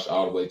y'all watch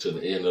all the way to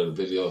the end of the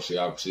video so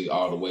y'all can see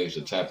all the ways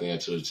to tap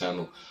into the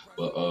channel.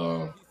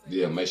 But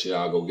yeah, make sure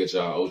y'all go get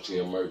y'all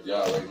OTM merch.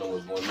 Y'all already know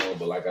what's going on.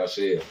 But like I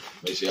said,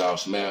 make sure y'all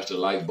smash the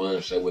like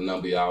button, say what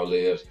number y'all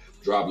is,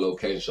 drop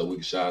location so we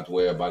can shout out to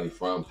where everybody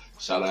from.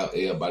 Shout out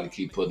everybody,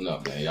 keep putting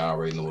up, man. Y'all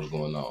already know what's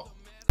going on.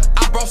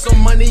 I brought some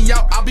money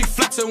out, I be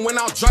flexing when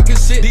I'm drunk and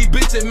shit. These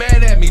bitches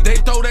mad at me, they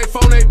throw their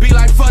phone, they be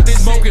like, fuck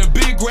this. Smoking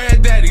big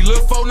granddaddy,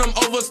 look for them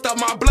overstuff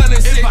my blood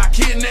and shit. If I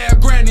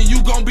kidnap granny,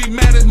 you gon' be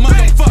mad as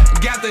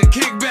motherfucker. Got the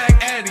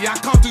kickback addy, I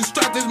come through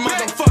strut this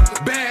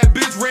motherfucker. Bad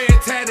bitch, red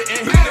tatted, and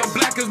he the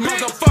blackest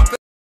motherfucker.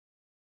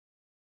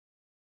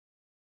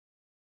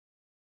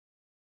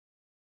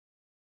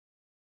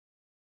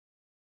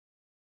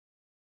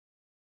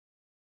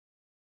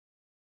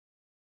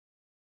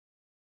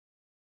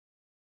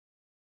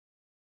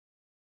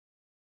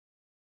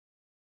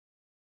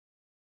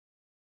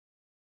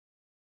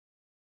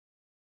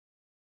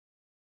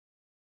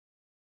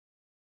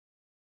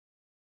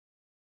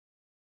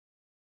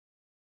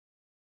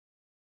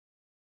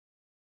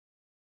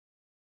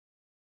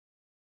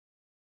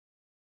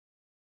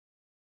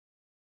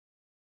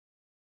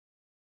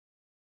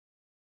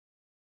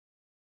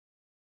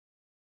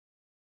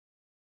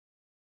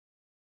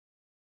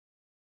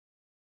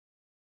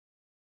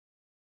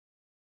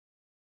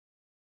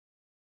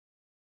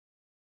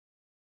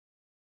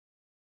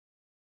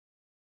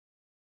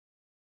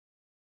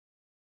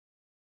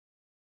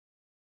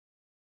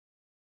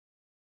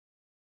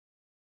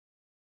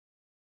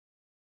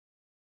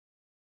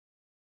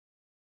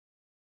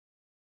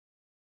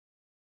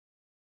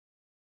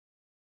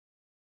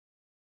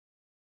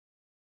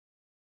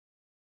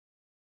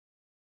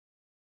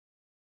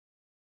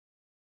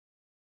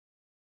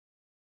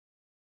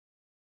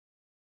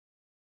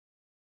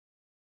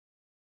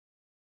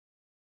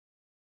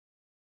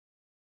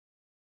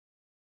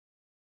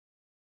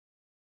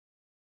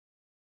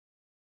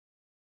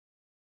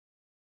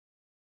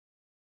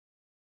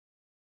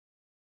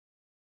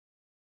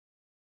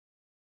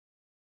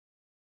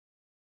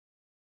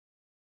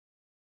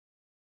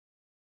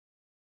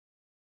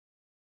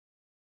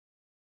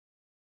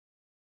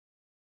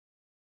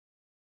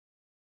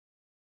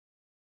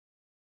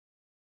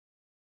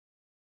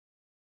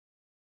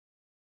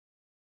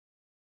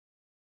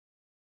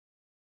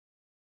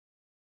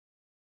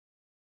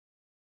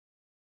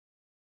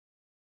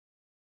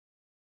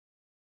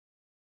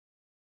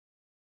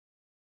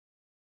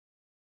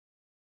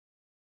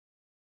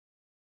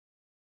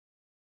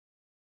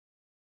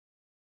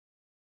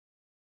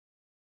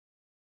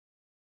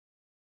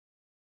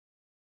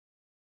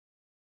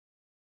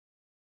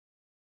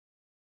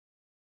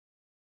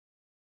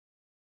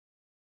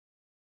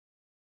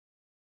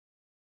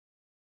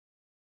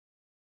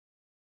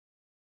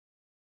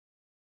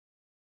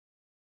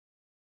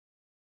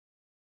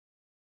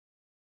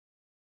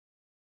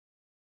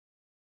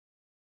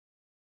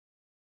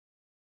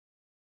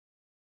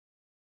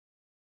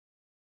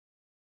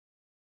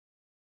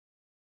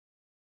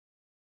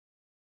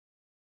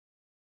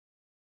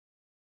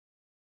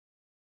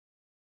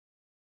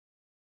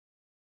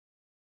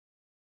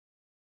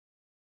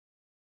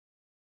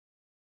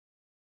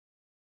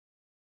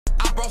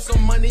 brought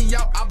some money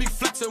out, I be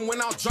flexing when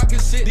I'm drunk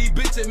and shit. These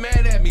bitches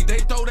mad at me, they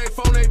throw their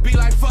phone, they be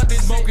like, fuck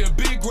this. Smoking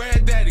big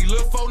granddaddy,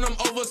 lil' phone them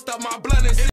overstuff my blunt and shit.